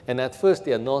head, and at first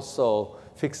they are not so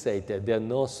fixated, they're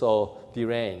not so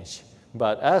deranged.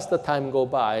 But as the time goes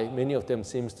by, many of them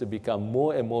seems to become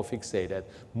more and more fixated,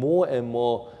 more and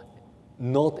more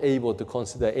not able to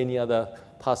consider any other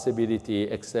possibility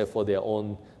except for their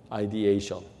own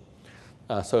ideation.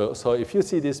 So if you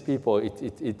see these people,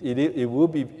 it will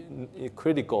be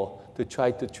critical to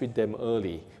try to treat them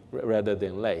early rather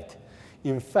than late.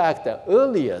 In fact, the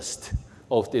earliest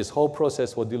of this whole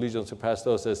process for delusional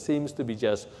parasitosis seems to be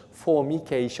just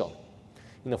formication.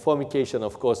 Formication,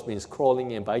 of course, means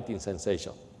crawling and biting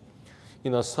sensation.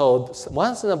 So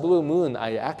once in a blue moon,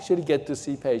 I actually get to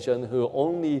see patients who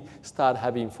only start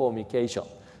having formication,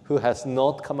 who has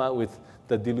not come out with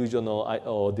the delusional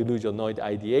or delusionoid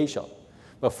ideation.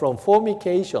 But from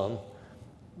formication,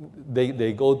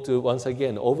 they go to, once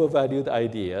again, overvalued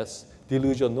ideas,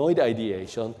 delusionoid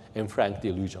ideation, and frank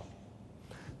delusion.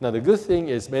 Now, the good thing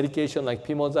is medication like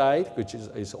pimozide, which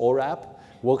is ORAP,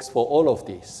 works for all of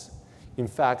these. In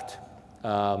fact,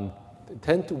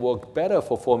 tend to work better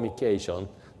for formication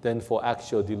than for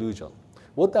actual delusion.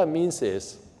 What that means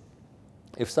is,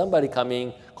 if somebody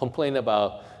complain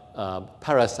about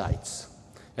parasites,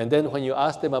 and then when you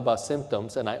ask them about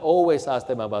symptoms, and I always ask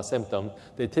them about symptoms,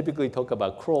 they typically talk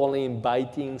about crawling,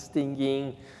 biting,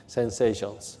 stinging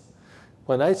sensations.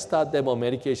 When I start them on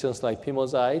medications like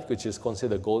pimozide, which is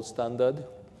considered gold standard,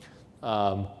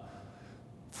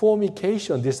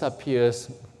 formication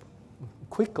disappears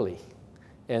quickly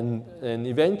and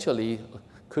eventually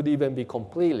could even be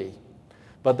completely.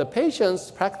 But the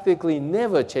patients practically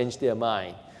never change their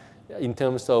mind in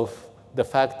terms of the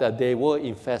fact that they were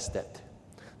infested.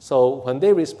 So when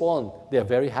they respond, they're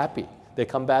very happy. They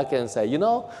come back and say,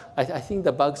 I think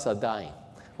the bugs are dying,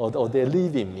 or they're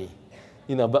leaving me.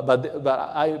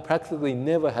 But I practically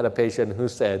never had a patient who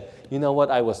said,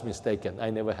 I was mistaken. I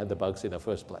never had the bugs in the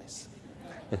first place.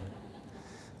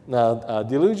 Now,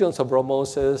 delusions of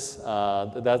bromosis,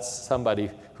 that's somebody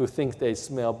who thinks they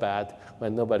smell bad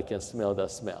when nobody can smell the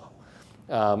smell.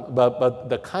 But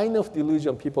the kind of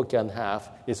delusion people can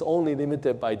have is only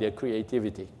limited by their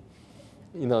creativity.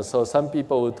 So some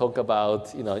people will talk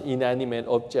about, inanimate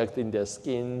object in their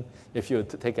skin. If you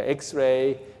take an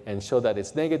X-ray and show that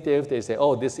it's negative, they say,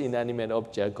 oh, this inanimate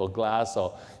object or glass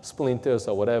or splinters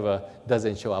or whatever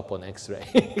doesn't show up on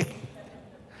X-ray.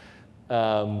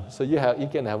 So you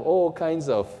can have all kinds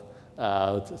of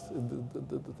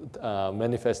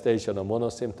manifestation of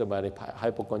monosymptomatic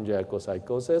hypochondriacal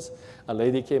psychosis. A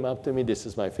lady came up to me. This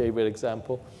is my favorite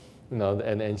example.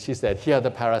 And she said, here are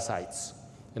the parasites.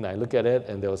 And I look at it,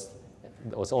 and there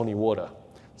was only water.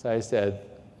 So I said,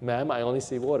 ma'am, I only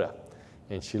see water.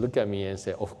 And she looked at me and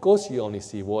said, of course you only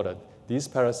see water. These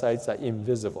parasites are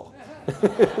invisible.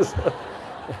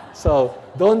 So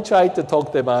don't try to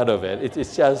talk them out of it.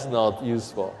 It's just not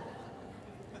useful.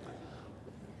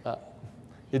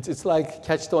 It's like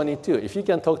catch-22. If you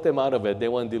can talk them out of it, they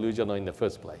weren't delusional in the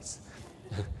first place.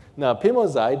 Now,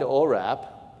 pimozide, ORAP,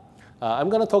 I'm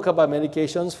going to talk about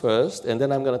medications first, and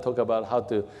then I'm going to talk about how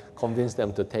to convince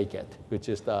them to take it, which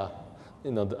is how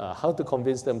to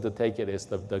convince them to take it is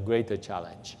the greater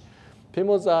challenge.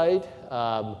 Pimozide,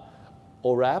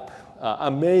 ORAP,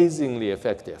 amazingly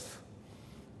effective.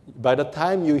 By the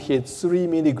time you hit 3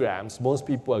 milligrams, most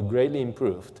people are greatly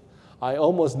improved. I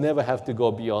almost never have to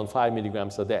go beyond 5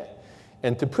 milligrams a day.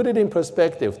 And to put it in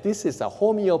perspective, this is a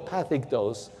homeopathic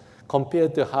dose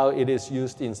compared to how it is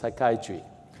used in psychiatry.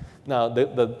 Now,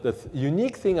 the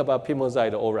unique thing about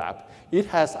Pimozide ORAP, it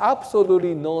has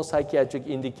absolutely no psychiatric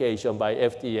indication by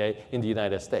FDA in the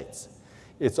United States.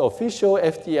 Its official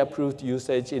FDA-approved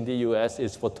usage in the US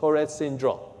is for Tourette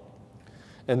syndrome.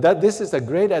 And this is a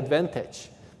great advantage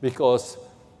because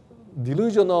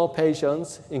delusional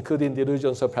patients, including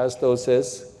delusional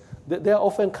parastosis, they're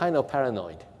often kind of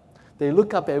paranoid. They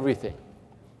look up everything.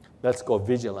 That's called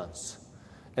vigilance.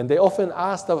 And they often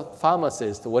ask the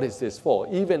pharmacist, what is this for,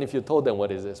 even if you told them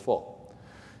what is this for.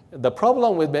 The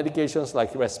problem with medications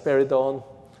like risperidone,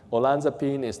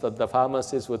 olanzapine is that the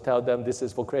pharmacist will tell them this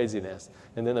is for craziness,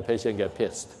 and then the patient gets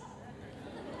pissed.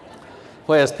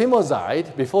 Whereas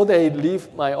Pimozide, before they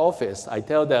leave my office, I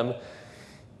tell them,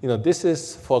 this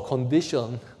is for a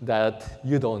condition that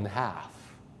you don't have,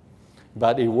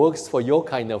 but it works for your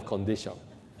kind of condition.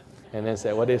 And they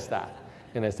say, what is that?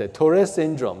 And I said, Tourette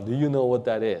syndrome, do you know what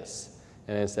that is?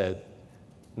 And I said,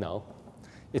 no.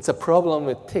 It's a problem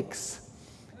with ticks.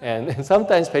 And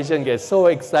sometimes patients get so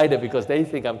excited because they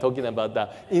think I'm talking about the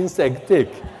insect tick.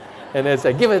 And they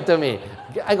say, give it to me.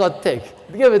 I got tick.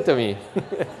 Give it to me.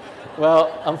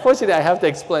 Well, unfortunately, I have to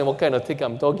explain what kind of tick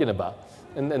I'm talking about.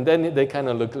 And then they kind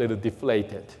of look a little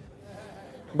deflated.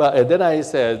 But then I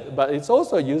said, but it's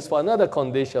also used for another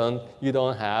condition you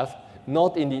don't have,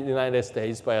 not in the United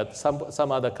States, but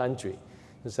some other country.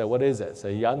 You say, what is it? So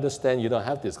you understand you don't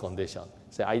have this condition.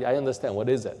 Say, I understand. What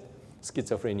is it?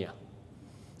 Schizophrenia.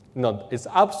 No, it's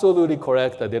absolutely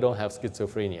correct that they don't have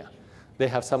schizophrenia. They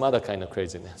have some other kind of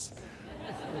craziness.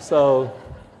 So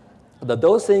the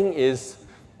dosing is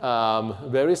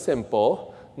very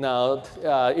simple. Now,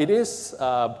 it is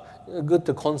good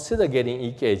to consider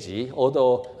getting EKG,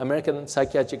 although American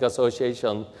Psychiatric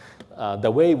Association, the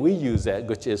way we use it,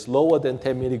 which is lower than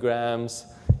 10 milligrams,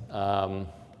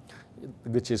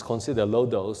 which is considered low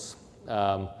dose,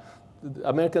 the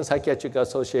American Psychiatric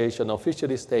Association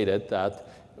officially stated that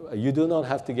you do not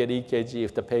have to get EKG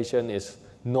if the patient is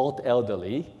not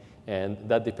elderly, and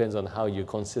that depends on how you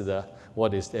consider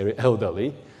what is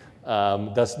elderly,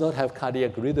 does not have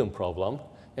cardiac rhythm problem,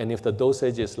 and if the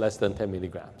dosage is less than 10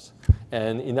 milligrams.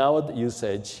 And in our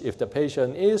usage, if the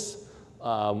patient is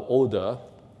older,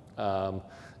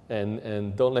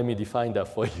 and don't let me define that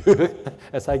for you.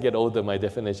 As I get older, my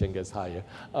definition gets higher.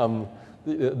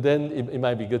 Then it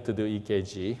might be good to do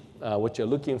EKG. What you're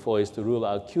looking for is to rule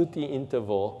out QT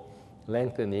interval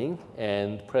lengthening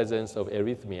and presence of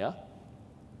arrhythmia.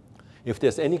 If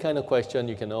there's any kind of question,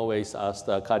 you can always ask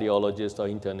the cardiologist or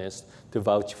internist to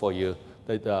vouch for you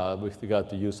with regard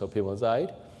to use of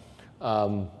Pimozide.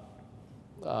 And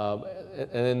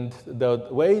the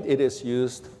way it is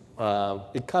used,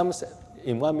 it comes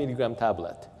in 1 milligram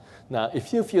tablet. Now,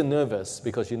 if you feel nervous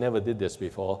because you never did this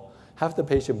before, have the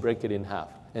patient break it in half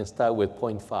and start with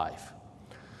 0.5.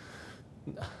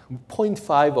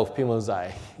 0.5 of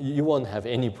Pimozide, you won't have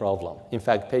any problem. In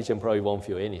fact, patient probably won't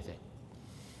feel anything.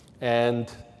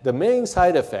 And the main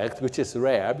side effect, which is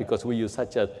rare because we use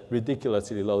such a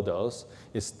ridiculously low dose,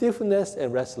 is stiffness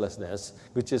and restlessness,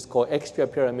 which is called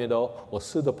extrapyramidal or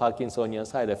pseudo-Parkinsonian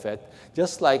side effect,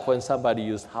 just like when somebody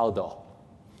used Haldol.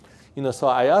 So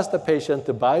I asked the patient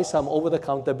to buy some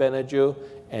over-the-counter Benadryl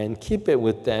and keep it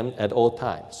with them at all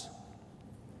times.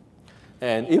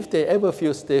 And if they ever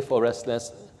feel stiff or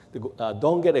restless,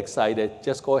 don't get excited.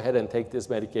 Just go ahead and take this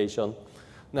medication.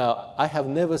 Now, I have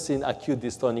never seen acute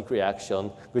dystonic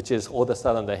reaction, which is all of a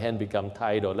sudden the hand become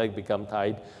tight or leg become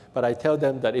tight. But I tell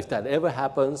them that if that ever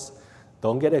happens,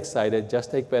 don't get excited. Just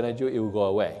take Benadryl. It will go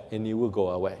away, and it will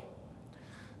go away.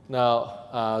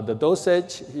 Now, the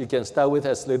dosage, you can start with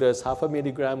as little as 0.5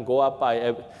 milligram, go up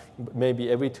by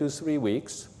maybe every 2-3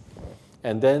 weeks,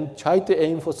 and then try to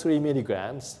aim for 3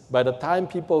 milligrams. By the time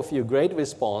people feel great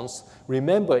response,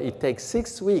 remember it takes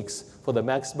 6 weeks for the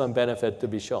maximum benefit to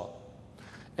be shown.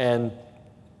 And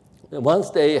once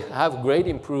they have great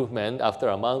improvement after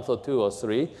a month or 2 or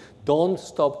 3, don't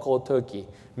stop cold turkey.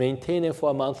 Maintain it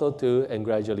for a month or 2 and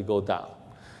gradually go down.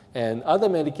 And other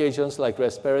medications like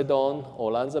risperidone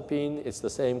or olanzapine, it's the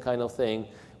same kind of thing.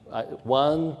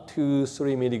 1, 2,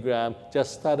 3 milligrams,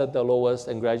 just start at the lowest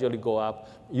and gradually go up.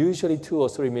 Usually 2 or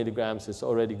 3 milligrams is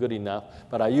already good enough,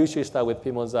 but I usually start with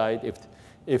Pimozide.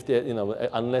 If they,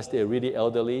 unless they're really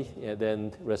elderly,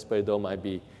 then risperidone might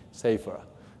be safer.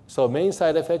 So main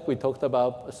side effect, we talked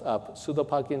about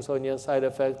pseudo-Parkinsonian side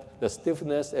effect, the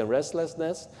stiffness and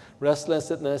restlessness.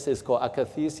 Restlessness is called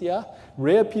akathisia.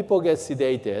 Rare people get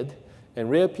sedated, and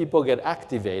rare people get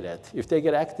activated. If they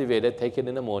get activated, take it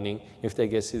in the morning. If they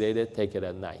get sedated, take it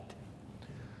at night.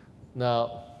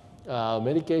 Now,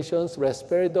 medications,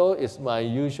 risperidone is my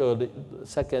usual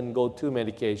second go-to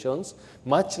medications.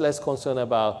 Much less concerned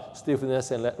about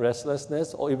stiffness and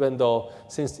restlessness, or even though,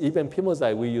 since even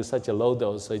pimozide, we use such a low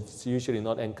dose, so it's usually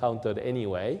not encountered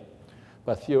anyway,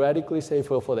 but theoretically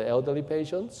safer for the elderly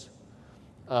patients.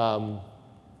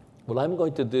 What I'm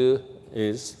going to do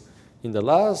is, in the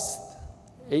last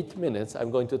 8 minutes,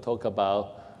 I'm going to talk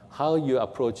about how you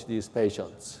approach these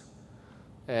patients.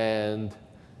 And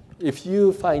if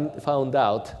you found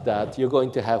out that you're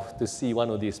going to have to see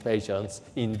one of these patients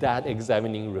in that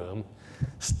examining room,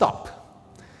 stop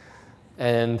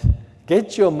and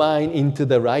get your mind into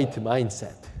the right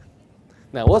mindset.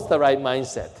 Now, what's the right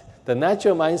mindset? The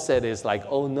natural mindset is like,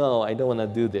 oh no, I don't want to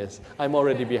do this. I'm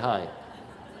already behind.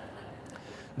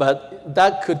 But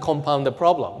that could compound the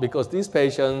problem because these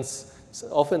patients,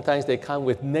 oftentimes they come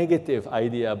with negative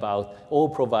idea about all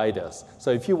providers.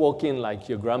 So if you walk in like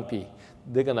you're grumpy,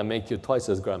 they're going to make you twice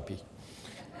as grumpy.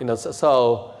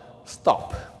 So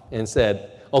stop and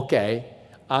said, okay,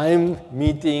 I'm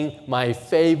meeting my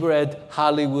favorite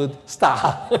Hollywood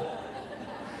star.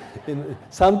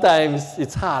 Sometimes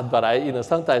it's hard, but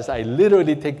sometimes I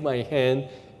literally take my hand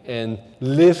and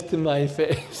lift my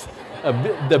face,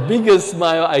 the biggest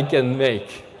smile I can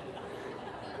make.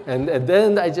 And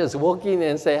then I just walk in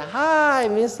and say, hi,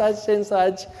 Miss Such and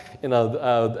Such,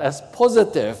 as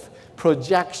positive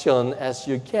projection as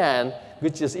you can,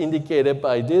 which is indicated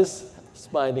by this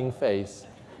smiling face.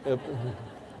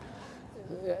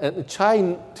 And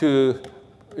trying to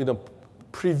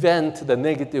prevent the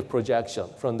negative projection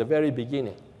from the very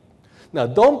beginning. Now,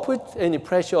 don't put any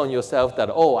pressure on yourself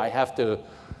that, oh, I have to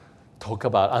talk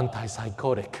about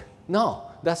antipsychotic. No,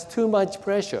 that's too much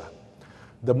pressure.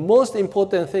 The most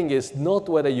important thing is not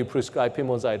whether you prescribe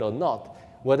pimozide or not,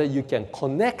 whether you can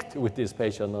connect with this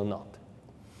patient or not.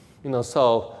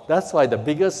 So that's why the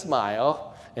biggest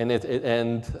smile and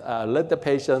let the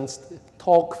patients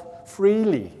talk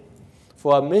freely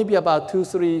for maybe about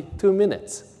 2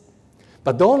 minutes.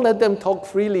 But don't let them talk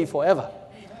freely forever,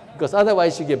 because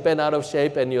otherwise you get bent out of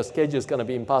shape and your schedule is going to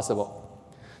be impossible.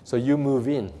 So you move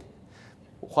in.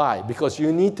 Why? Because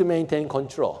you need to maintain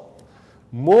control.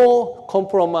 More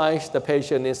compromised the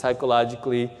patient is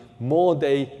psychologically, more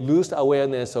they lose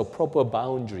awareness of proper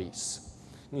boundaries.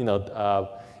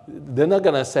 They're not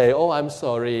going to say, oh, I'm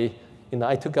sorry,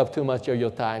 I took up too much of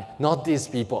your time. Not these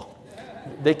people.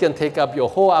 They can take up your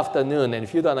whole afternoon, and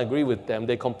if you don't agree with them,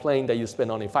 they complain that you spend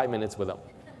only 5 minutes with them.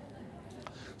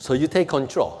 So you take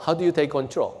control. How do you take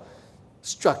control?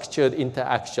 Structured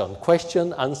interaction.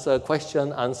 Question, answer,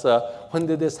 question, answer. When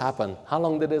did this happen? How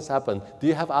long did this happen? Do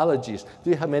you have allergies? Do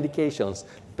you have medications?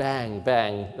 Bang,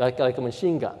 bang, like a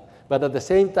machine gun. But at the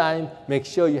same time, make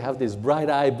sure you have this bright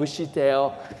eye, bushy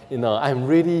tail. I'm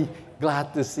really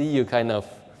glad to see you kind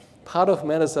of. Part of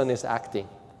medicine is acting.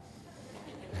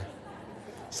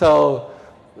 So,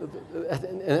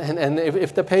 and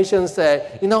if the patient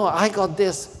say, I got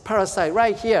this parasite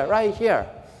right here,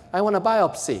 I want a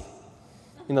biopsy.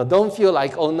 Don't feel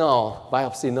like, oh no,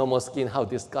 biopsy, no more skin, how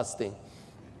disgusting.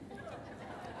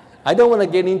 I don't want to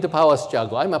get into power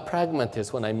struggle. I'm a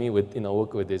pragmatist when I meet with,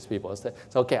 work with these people. So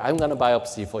okay, I'm going to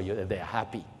biopsy for you, and they're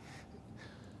happy.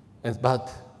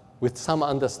 But with some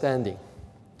understanding.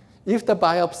 If the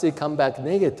biopsy come back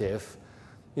negative,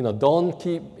 don't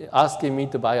keep asking me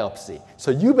to biopsy.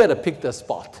 So you better pick the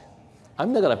spot.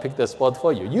 I'm not going to pick the spot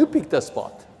for you. You pick the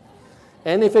spot.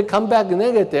 And if it come back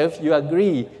negative, you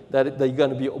agree that you're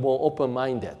going to be more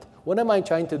open-minded. What am I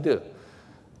trying to do?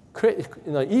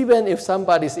 Even if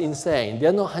somebody's insane,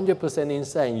 they're not 100%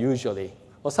 insane usually.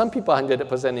 Or some people are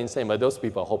 100% insane, but those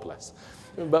people are hopeless.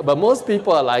 But most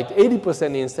people are like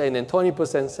 80% insane and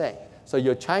 20% sane. So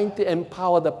you're trying to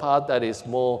empower the part that is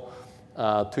more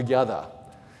together.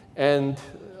 And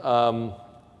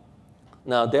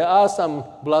now there are some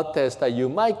blood tests that you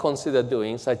might consider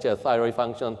doing, such as thyroid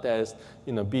function test,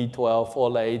 B12,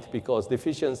 folate, because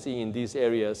deficiency in these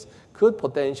areas could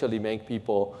potentially make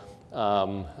people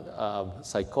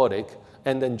psychotic.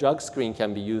 And then drug screen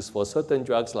can be used for certain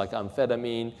drugs like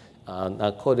amphetamine.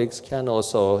 Narcotics can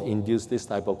also induce this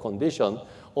type of condition,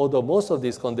 although most of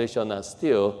these conditions are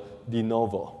still de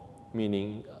novo,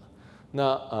 meaning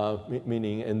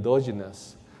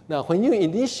endogenous. Now, when you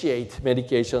initiate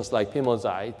medications like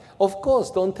Pimozide, of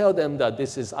course, don't tell them that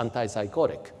this is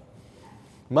antipsychotic.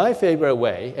 My favorite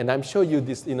way, and I'm sure you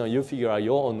figure out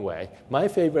your own way, my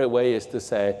favorite way is to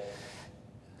say,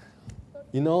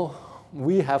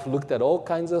 we have looked at all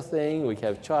kinds of things, we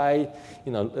have tried,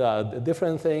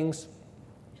 different things,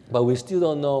 but we still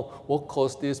don't know what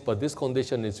caused this, but this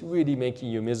condition is really making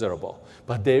you miserable.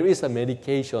 But there is a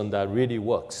medication that really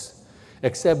works,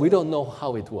 except we don't know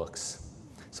how it works.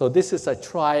 So this is a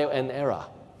trial and error.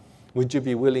 Would you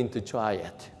be willing to try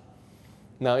it?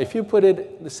 Now, if you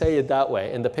say it that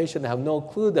way, and the patient have no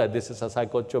clue that this is a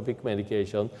psychotropic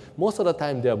medication, most of the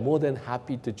time they're more than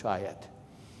happy to try it.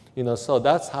 So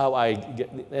that's how I get,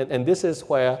 and this is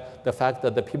where the fact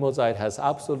that the Pimozide has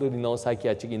absolutely no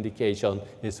psychiatric indication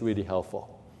is really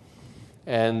helpful.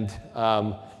 And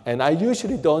I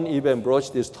usually don't even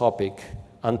broach this topic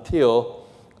until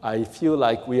I feel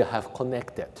like we have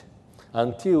connected,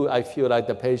 until I feel like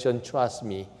the patient trusts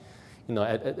me,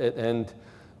 and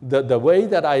the way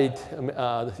that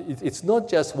it's not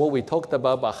just what we talked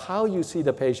about, but how you see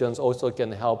the patients also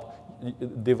can help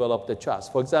develop the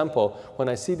trust. For example, when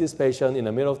I see this patient in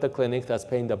the middle of the clinic that's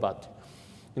pain in the butt,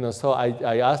 so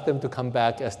I ask them to come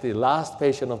back as the last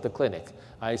patient of the clinic.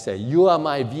 I say, you are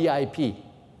my VIP.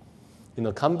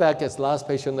 Come back as last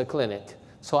patient in the clinic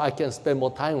so I can spend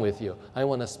more time with you. I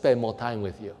want to spend more time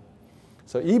with you.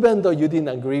 So even though you didn't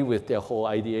agree with their whole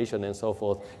ideation and so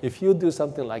forth, if you do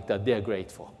something like that, they're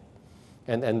grateful.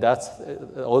 And that's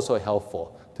also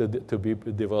helpful to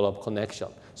develop connection.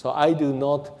 So I do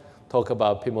not talk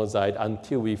about Pimozide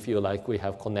until we feel like we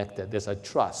have connected. There's a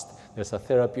trust. There's a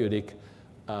therapeutic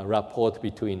rapport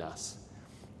between us.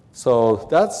 So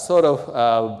that's sort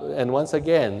of, and once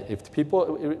again, if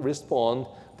people respond,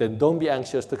 then don't be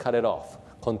anxious to cut it off.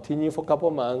 Continue for a couple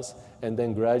months, and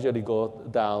then gradually go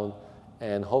down,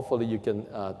 and hopefully you can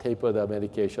taper the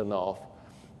medication off.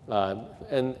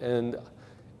 And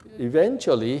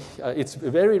eventually, it's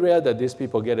very rare that these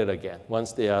people get it again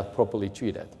once they are properly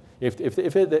treated.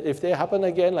 If they happen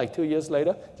again, like 2 years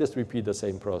later, just repeat the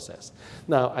same process.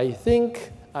 Now, I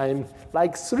think I'm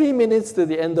like 3 minutes to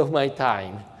the end of my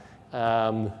time.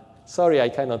 Sorry, I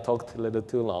kind of talked a little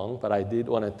too long, but I did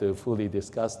want to fully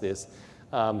discuss this.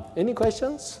 Any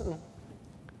questions?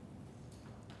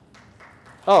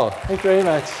 Oh, thank you very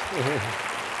much.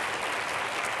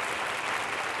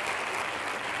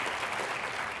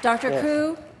 Dr. Yes.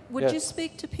 Koo, would Yes. you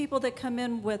speak to people that come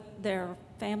in with their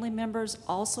family members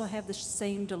also have the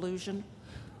same delusion?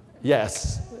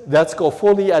 Yes, that's called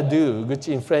folie à deux, which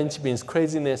in French means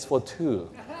craziness for two.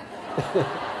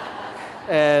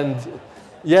 And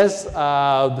yes,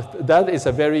 that is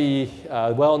a very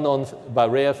well-known but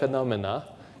rare phenomena.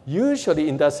 Usually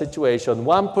in that situation,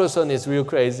 one person is real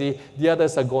crazy, the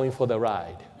others are going for the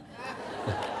ride.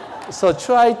 So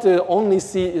try to only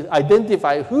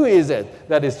identify who is it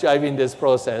that is driving this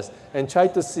process, and try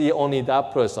to see only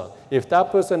that person. If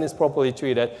that person is properly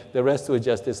treated, the rest will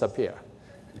just disappear.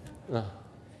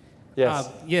 Yes?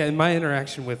 Yeah, in my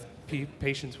interaction with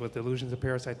patients with delusions of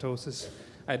parasitosis,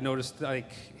 I'd noticed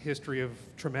history of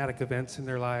traumatic events in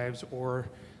their lives or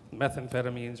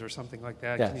methamphetamines or something like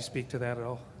that. Yes. Can you speak to that at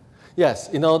all? Yes,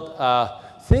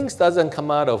 things doesn't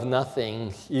come out of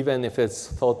nothing, even if it's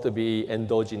thought to be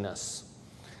endogenous.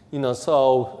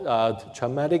 So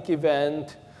traumatic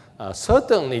event,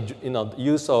 certainly,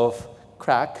 use of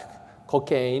crack,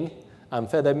 cocaine,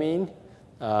 amphetamine,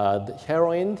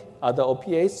 heroin, other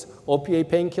opiates, opiate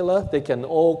painkiller, they can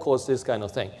all cause this kind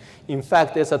of thing. In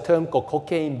fact, there's a term called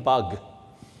cocaine bug.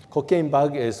 Cocaine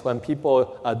bug is when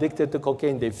people are addicted to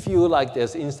cocaine, they feel like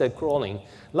there's insect crawling.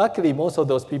 Luckily, most of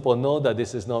those people know that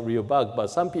this is not real bug, but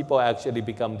some people actually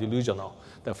become delusional.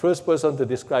 The first person to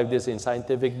describe this in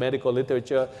scientific medical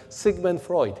literature, Sigmund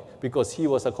Freud, because he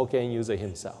was a cocaine user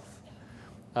himself.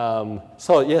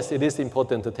 So yes, it is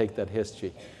important to take that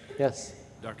history. Yes?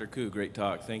 Dr. Koo, great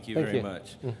talk. Thank you Thank very you.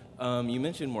 much. You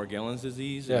mentioned Morgellons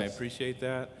disease, Yes. and I appreciate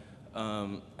that.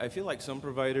 I feel like some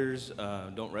providers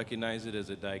don't recognize it as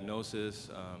a diagnosis.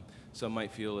 Some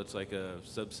might feel it's like a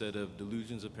subset of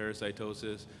delusions of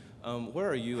parasitosis. Where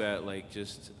are you at,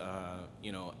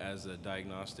 as a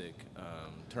diagnostic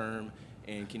term?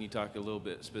 And can you talk a little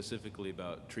bit specifically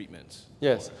about treatments?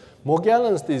 Yes.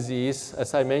 Morgellons disease,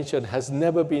 as I mentioned, has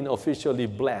never been officially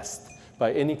blessed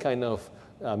by any kind of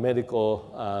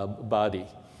medical body.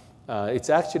 It's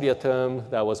actually a term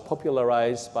that was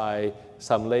popularized by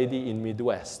some lady in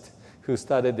Midwest who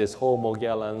started this whole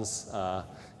Morgellons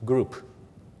group.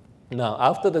 Now,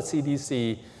 after the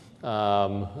CDC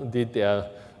did their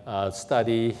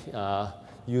study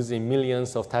using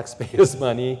millions of taxpayers'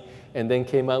 money, and then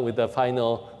came out with the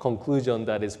final conclusion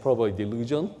that it's probably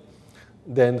delusion,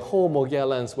 then whole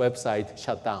Morgellons website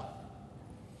shut down.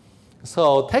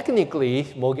 So technically,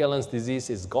 Morgellons disease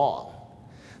is gone.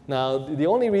 Now, the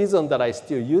only reason that I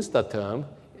still use the term,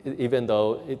 even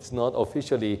though it's not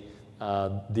officially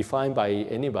defined by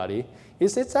anybody,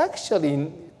 is it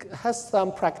actually has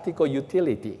some practical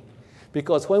utility.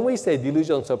 Because when we say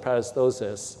delusions of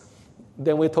parasitosis,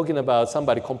 then we're talking about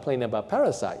somebody complaining about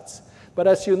parasites. But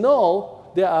as you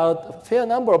know, there are a fair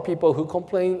number of people who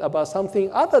complain about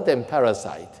something other than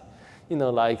parasite.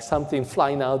 Like something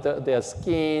flying out their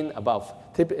skin,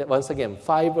 once again,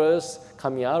 fibers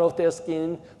coming out of their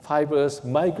skin, fibers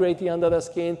migrating under the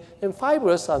skin, and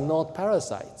fibers are not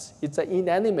parasites. It's an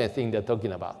inanimate thing they're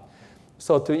talking about.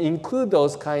 So to include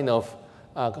those kind of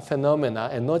phenomena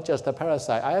and not just a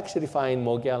parasite, I actually find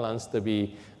Morgellons to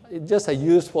be just a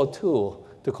useful tool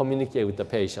to communicate with the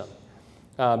patient.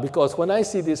 Because when I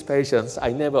see these patients,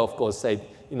 I never, of course, say,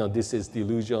 this is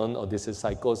delusion or this is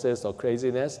psychosis or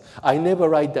craziness. I never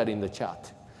write that in the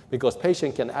chat because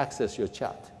patient can access your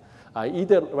chat. I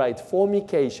either write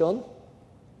formication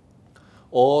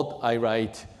or I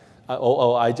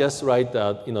just write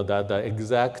the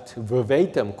exact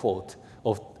verbatim quote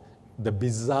of the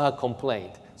bizarre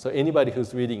complaint. So anybody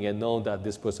who's reading it knows that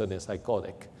this person is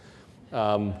psychotic.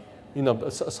 So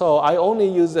I only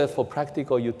use it for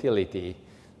practical utility,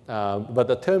 but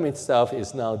the term itself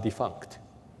is now defunct.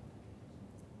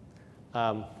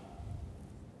 I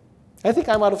think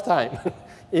I'm out of time.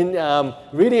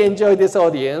 Really enjoy this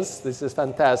audience. This is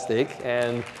fantastic,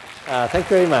 and thank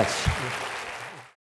you very much.